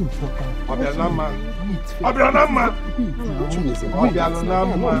 Obiaranamma. Obiaranamma. Obiaranamma.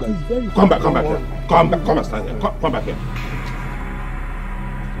 Come back here. Come back and stand here. Come back here.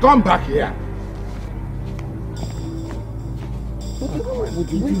 Come back here.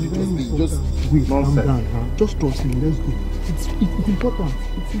 Just wait, calm down, huh? Just trust me, let's go. It's important.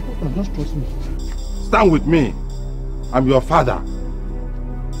 It's important, just trust me. Stand with me. I'm your father.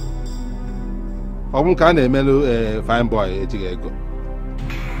 How can a mellow fine boy go?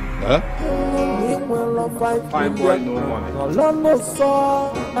 Huh? Fine boy, no money.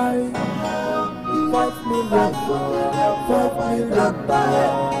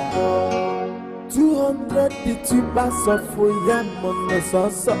 200 the tubers of Yam on the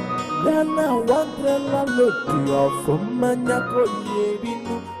Sasa. Nana,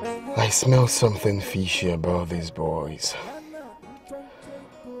 I smell something fishy about these boys.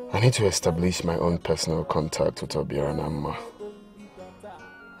 I need to establish my own personal contact with Obiaranamma.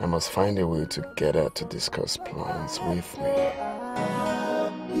 I must find a way to get her to discuss plans with me.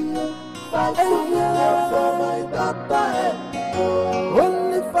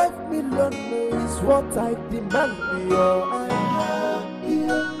 Only 5 million is what I demand.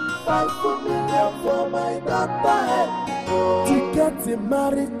 5 million for my daughter to get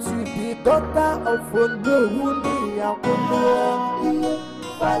married to the daughter of Onowu.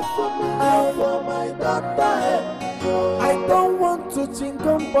 5 million for my daughter. I don't want to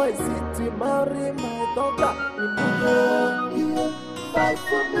chingon boys to marry my daughter. 5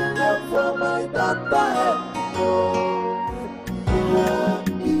 million for my daughter.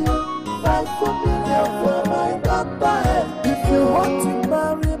 5 million for my daughter. If you want to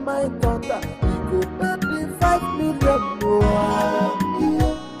marry my daughter, you go pay me 5 million more.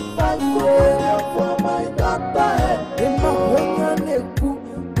 5 million for my daughter. In my Neku,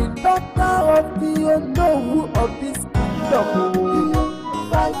 the daughter of the Onowu of this kingdom.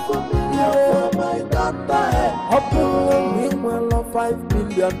 5 million for my daughter. Open me well of 5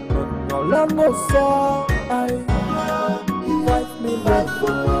 million. No, so I 5 million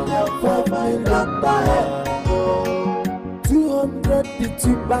for my daughter. 200 the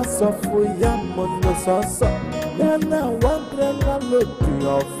tubers of Yam on the Sasa. Nana, 100 look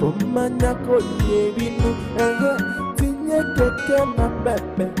from Manako Yevinu. Tinye Keke na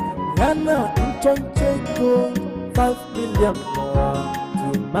Pepe. Nana, Choncheko. 5 million more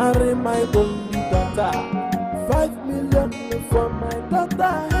to marry my only daughter. 5 million for my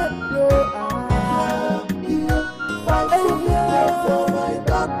daughter. 5 million for my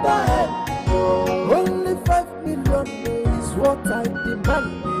daughter. Only 5 million is what I demand.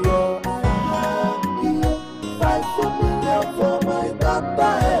 5 million for my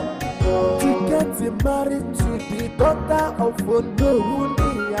daughter to get married to the daughter of Onowu.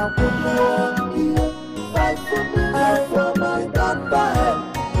 5 million for my daughter.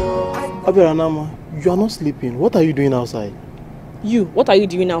 Obiaranamma, you are not sleeping. What are you doing outside? You, what are you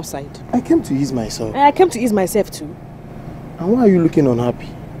doing outside? I came to ease myself. I came to ease myself too. And why are you looking unhappy?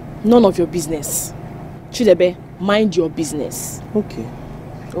 None of your business. Chidebe, mind your business. Okay.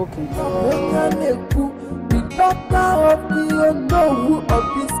 Okay. The daughter of the Onowu of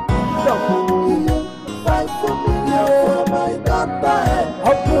this kingdom. 5 million for my daughter.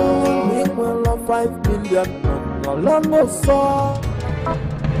 Open me well of 5 million. No, so.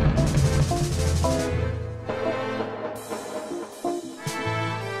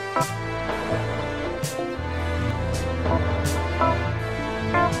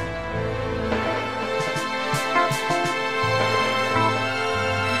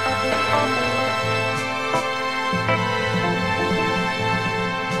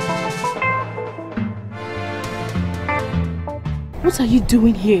 What are you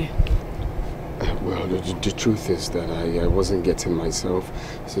doing here? Well, the truth is that I wasn't getting myself,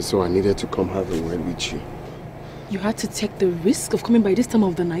 so I needed to come have a word with you. You had to take the risk of coming by this time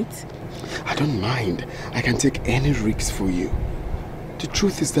of the night? I don't mind. I can take any risks for you. The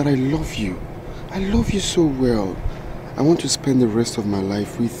truth is that I love you. I love you so well. I want to spend the rest of my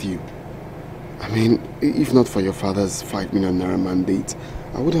life with you. I mean, if not for your father's 5 million naira mandate,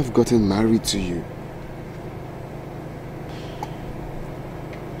 I would have gotten married to you.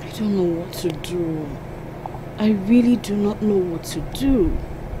 I don't know what to do. I really do not know what to do.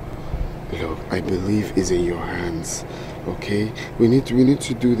 Look, I believe it's in your hands, okay? We need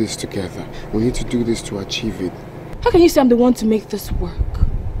to do this together. We need to do this to achieve it. How can you say I'm the one to make this work?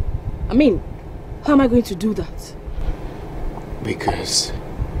 I mean, how am I going to do that? Because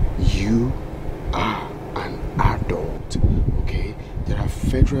you are an adult, okay? There are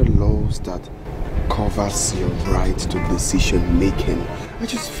federal laws that covers your right to decision making. I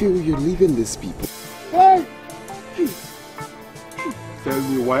just feel you're leaving these people. Hey! Tell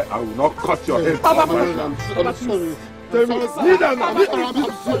me why I will not cut your head. I'm sorry. Tell me. Kneel down now.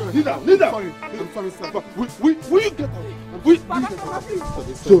 Kneel down. Kneel down. I'm sorry, sir. Will you get out?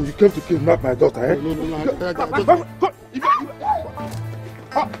 So you came to kidnap my daughter, eh? No.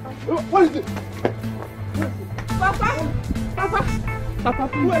 What is it? Papa,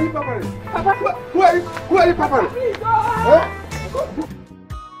 who are you, Papa? Papa, who are you, Papa?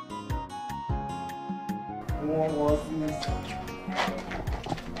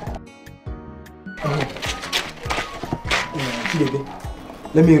 Please,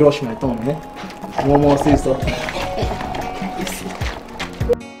 Let me rush my tongue, eh? One more say something.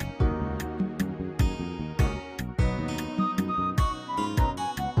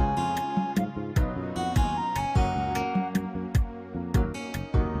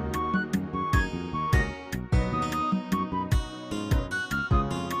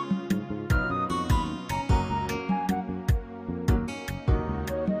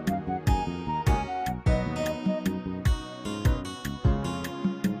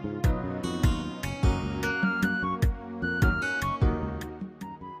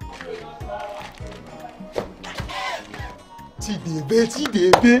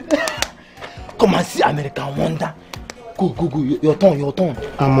 Chidebe. Come and see American Wonder. Go. Your turn.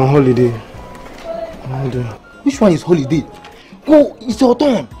 I'm on holiday. Which one is holiday? Go, it's your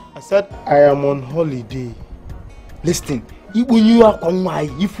turn. I said I am on holiday. Listen, when you are on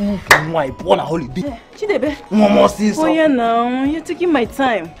born a holiday. Chidebe. One more say something. Oh yeah, now you're taking my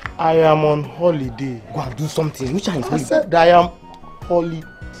time. I am on holiday. Go and do something. Which one is holiday? I said I am holiday.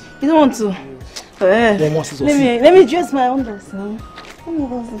 You don't want to? Let me dress my unders now.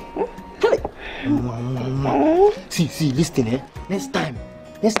 See, listen, eh? Next time,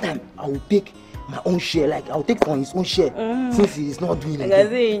 I will take my own share. Like, I will take from his own share. Since he is not doing it. I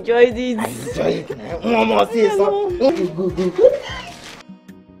say, enjoy this. I enjoy it. One more say so. Okay, go.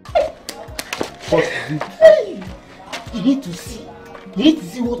 But you need to see. You need to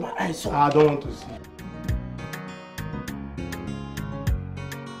see what my eyes saw. I don't want to see.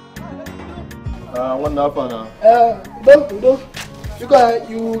 What happened now? Don't.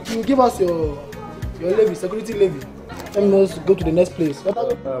 You give us your levy, security levy. Let me go to the next place. You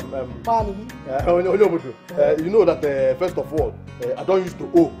know that first of all, I don't used to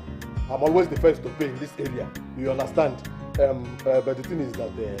owe. I'm always the first to pay in this area. You understand? But the thing is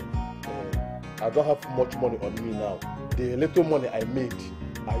that I don't have much money on me now. The little money I made,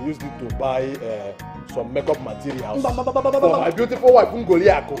 I used it to buy some makeup materials for my beautiful wife,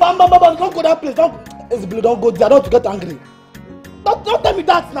 Ngoliako. Don't go that place. Don't go there. Don't get angry. Don't tell me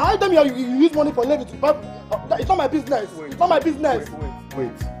that now. Tell me you use money for levy to buy. It's not my business. It's not my business.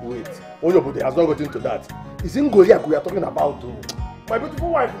 Wait. Oyobode has not got into that. It's Ngoliako we are talking about. My beautiful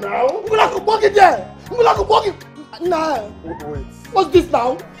wife now. Ngoliako walk it there. Nah. Wait. What's this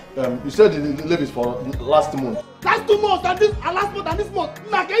now? You said the levy is for last month. Last 2 months and last month and this month.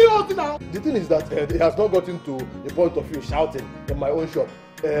 Nah, can you hold it now? The thing is that it has not gotten to the point of you shouting in my own shop.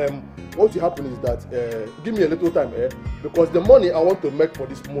 What will happen is that give me a little time, because the money I want to make for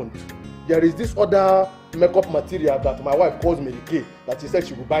this month, there is this other makeup material that my wife calls Mary Kay that she said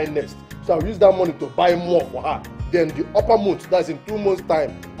she will buy next. So I'll use that money to buy more for her. Then the upper month, that's in 2 months'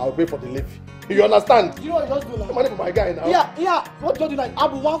 time, I'll pay for the levy. You understand? You know what you just do now? The money for my guy now. Yeah. What you do now?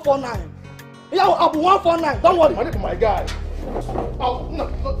 Abu 149. Yeah, Abu 149. Don't worry. Money for my guy. Oh, no.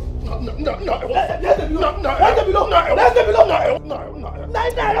 Let's get below.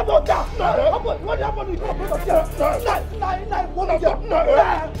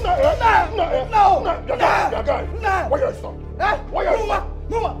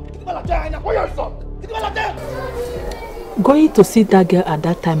 Going to see that girl at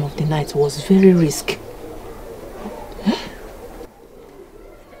that time of the night was very risky.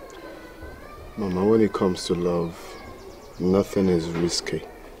 Mama, when it comes to love, nothing is risky.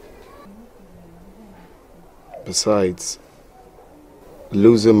 Besides,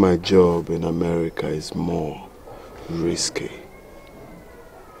 losing my job in America is more risky.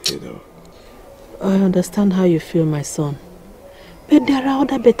 You know. I understand how you feel, my son. But there are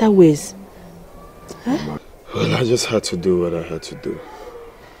other better ways. Huh? Well, I just had to do what I had to do.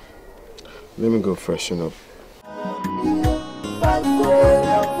 Let me go freshen up.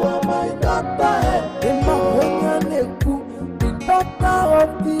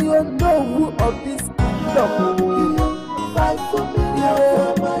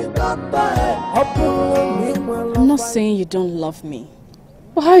 I'm not saying you don't love me.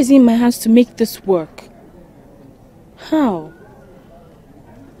 But how is it in my hands to make this work? How?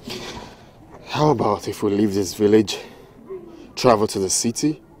 How about if we leave this village, travel to the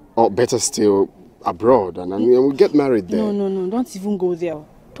city, or better still, abroad, and we get married there? No, don't even go there.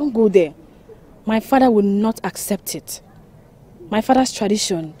 Don't go there. My father will not accept it. My father's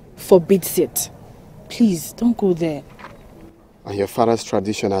tradition forbids it. Please, don't go there. And your father's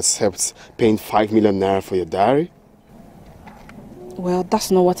tradition accepts paying 5 million naira for your dowry? Well,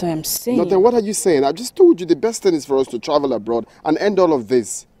 that's not what I am saying. No, then what are you saying? I just told you the best thing is for us to travel abroad and end all of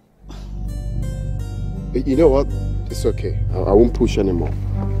this. You know what? It's okay. I won't push anymore.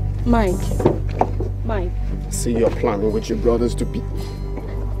 Mike. See, you're planning with your brothers to be...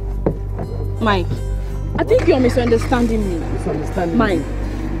 Mike, I think you're misunderstanding me. Misunderstanding Mike. me?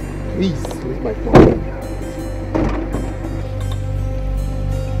 Please, leave my phone.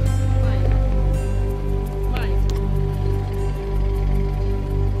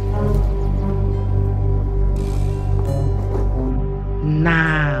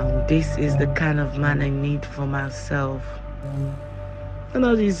 Now, this is the kind of man I need for myself. And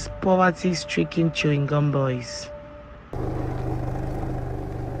all these poverty-stricken chewing gum boys.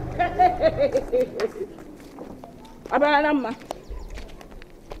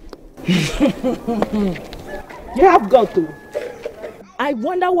 You have got to. I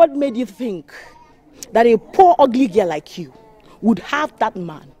wonder what made you think that a poor ugly girl like you would have that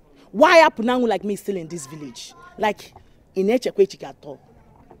man. Why up now like me still in this village? Like in Echekwe at all?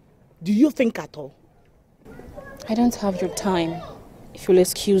 Do you think at all? I don't have your time, if you'll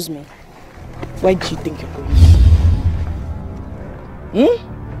excuse me. Where do you think you're going?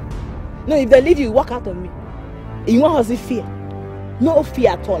 No, if they leave you, walk out on me. You want to fear? No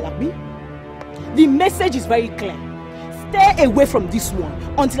fear at all, Abi. The message is very clear. Stay away from this one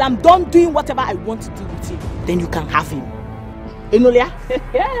until I'm done doing whatever I want to do with him. Then you can have him. Enolia?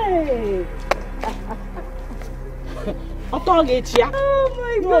 Hey! Oh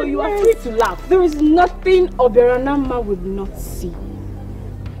my God! No, you are free to laugh. There is nothing Oberanama would not see.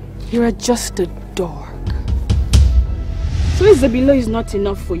 You are just a dog. So Isabella is not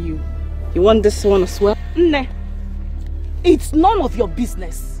enough for you. You want this one as well? Nah. It's none of your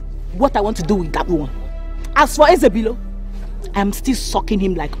business what I want to do with that one. As for Isabella, I'm still sucking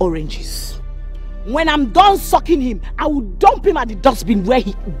him like oranges. When I'm done sucking him, I will dump him at the dustbin where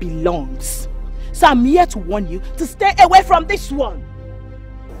he belongs. So I'm here to warn you to stay away from this one.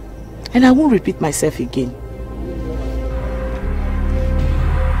 And I won't repeat myself again.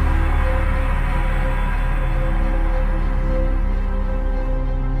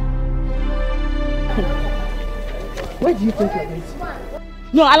 Where do you think you're going to?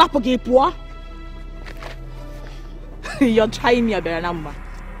 No, Alapogepua. You're trying me, Aberanamba.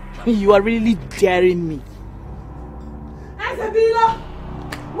 You are really daring me. Isabella!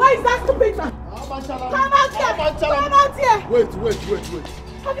 Where is that stupid man? Come out here! Come out here! Wait.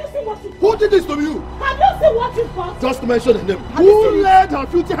 Have you seen what you Who did this to you? Have you seen what you've got? Just mention the name. Who laid her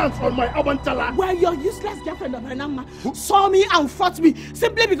filthy hands on my Abantala? Well, your useless girlfriend of Renama saw me and fought me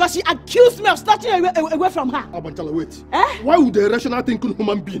simply because she accused me of snatching away from her. Abantala, wait. Why would a rational thinking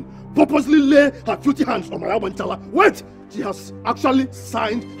human being purposely lay her filthy hands on my Abantala? Wait! She has actually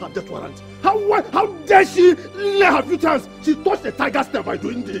signed her death warrant. How dare she lay her filthy hands? She touched a tiger step by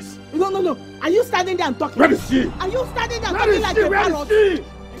doing this. No. Are you standing there and talking? Where is she? Are you standing there and Where talking is like she? a Where parrot? is she?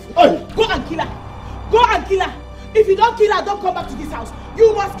 Hey. Go and kill her. Go and kill her. If you don't kill her, don't come back to this house.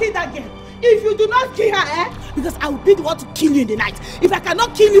 You must kill that girl. If you do not kill her, because I will be the one to kill you in the night. If I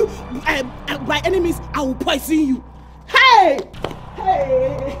cannot kill you by enemies, I will poison you. Hey!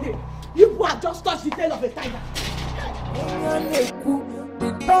 You people have just touched the tail of a tiger.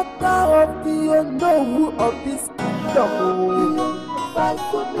 The daughter of the unknown of this kingdom. Fight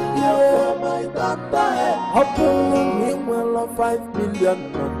for me, yeah, my daughter. Hoping him well of 5 million.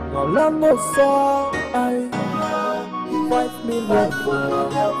 No, no, so I 5 million,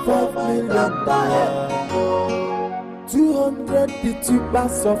 5 million. 200 the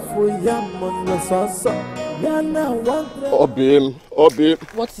tubas of yam on the sauce. Obim.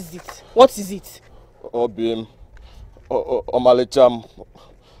 What is it? Obim, Omalicham,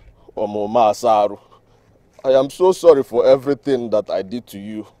 Omomasaru. I am so sorry for everything that I did to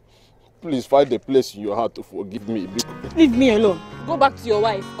you. Please find a place in your heart to forgive me. Leave me alone. Go back to your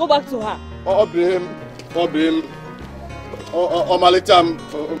wife. Go back to her. Obim, Omalicham,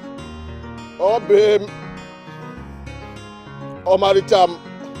 Obim, Omalicham.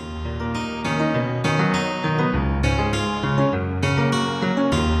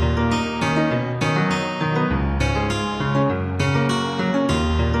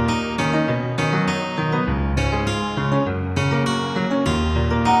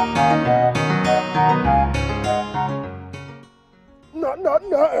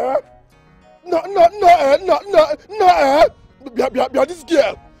 This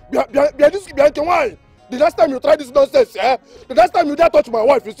girl. This girl. Why? The last time you tried this nonsense, eh? The last time you dare touch my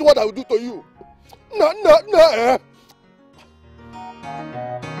wife, you see what I will do to you. No.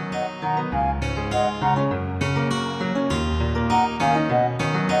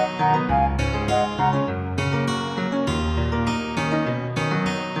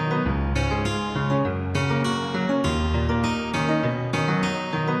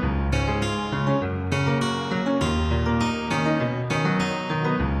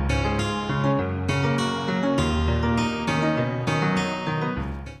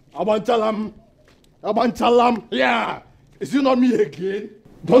 Abanchalam, yeah. Is it not me again?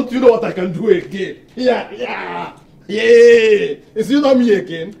 Don't you know what I can do again? Yeah. Is it not me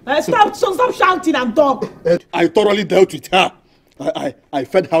again? Stop shouting and talk. I thoroughly dealt with her. I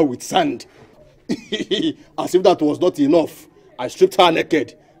fed her with sand. As if that was not enough, I stripped her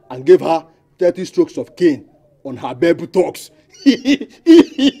naked and gave her 30 strokes of cane on her bare buttocks.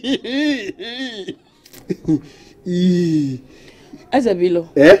 Ezebilo.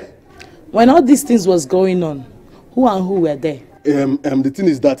 Eh? When all these things was going on, who and who were there? The thing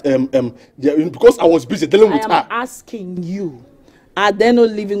is that because I was busy dealing with her. I am asking you, are there no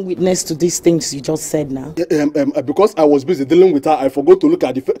living witness to these things you just said now? Because I was busy dealing with her, I forgot to look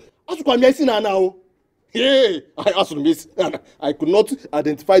at the face. Now. Hey, I asked miss, and I could not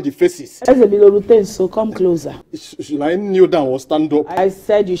identify the faces. Ezebilo, so come closer. Should I kneel down or stand up? I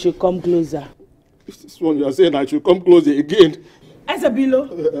said you should come closer. This one you are saying I should come closer again. Ezebilo,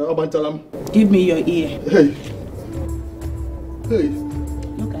 give me your ear. Hey.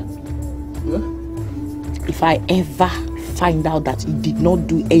 Look at me. Yeah? If I ever find out that you did not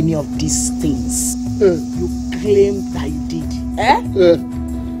do any of these things, you claim that you did,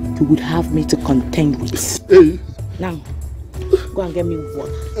 you would have me to contend with. Now, go and get me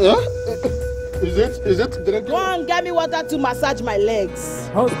water. Is it drinking? Go and get me water to massage my legs.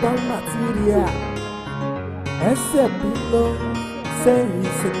 Husband material. Ezebilo say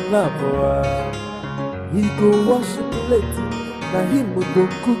he's in love. He go wash the plate. Now him will go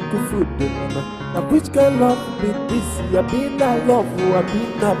cook the food. Now which kind of love be this? I been that love, I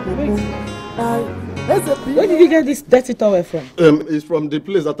been that boo. Where did you get this dirty towel from? It's from the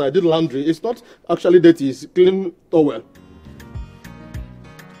place that I did laundry. It's not actually dirty, it's clean towel.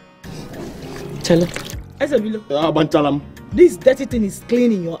 Chelo. Abanchalam. This dirty thing is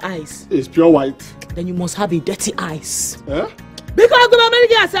clean in your eyes. It's pure white. Then you must have a dirty eyes. Eh? Because the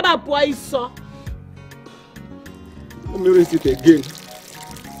American said about boy so. Let me rinse it again.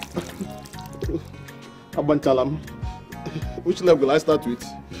 Abanchalam. Which leg will I start with?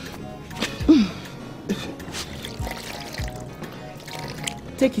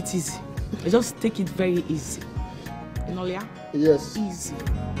 Take it easy. Just take it very easy. Nolia? Yes. Easy.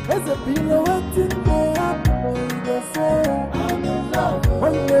 Ezebilo waiting they happen, you go say I'm in love.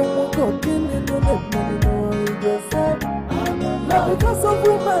 One day we'll go killing the left, you go say I'm in love. Because of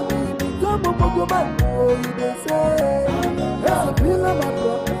woman, you become a man, you go say Ezebilo my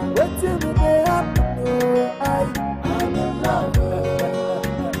brother, waiting they happen, I'm in love.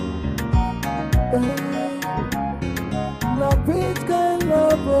 Now which kind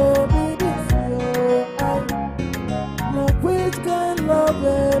of love be this, which kind of love,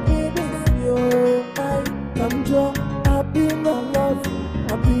 baby, this you? I'm just happy in love,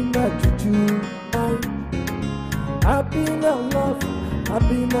 happy in juju. Happy in love,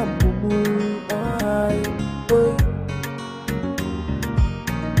 happy in boo.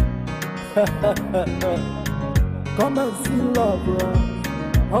 Come and see love,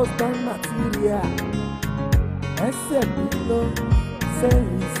 husband material. Ezebilo say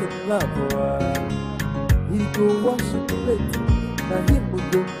he's in love. He go wash the plate. Now him will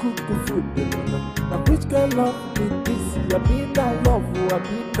go cook the food. Now which kind of love be this? I been that love, I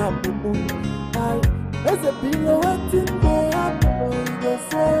been that boo. Ezebilo waiting they happen, you go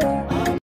say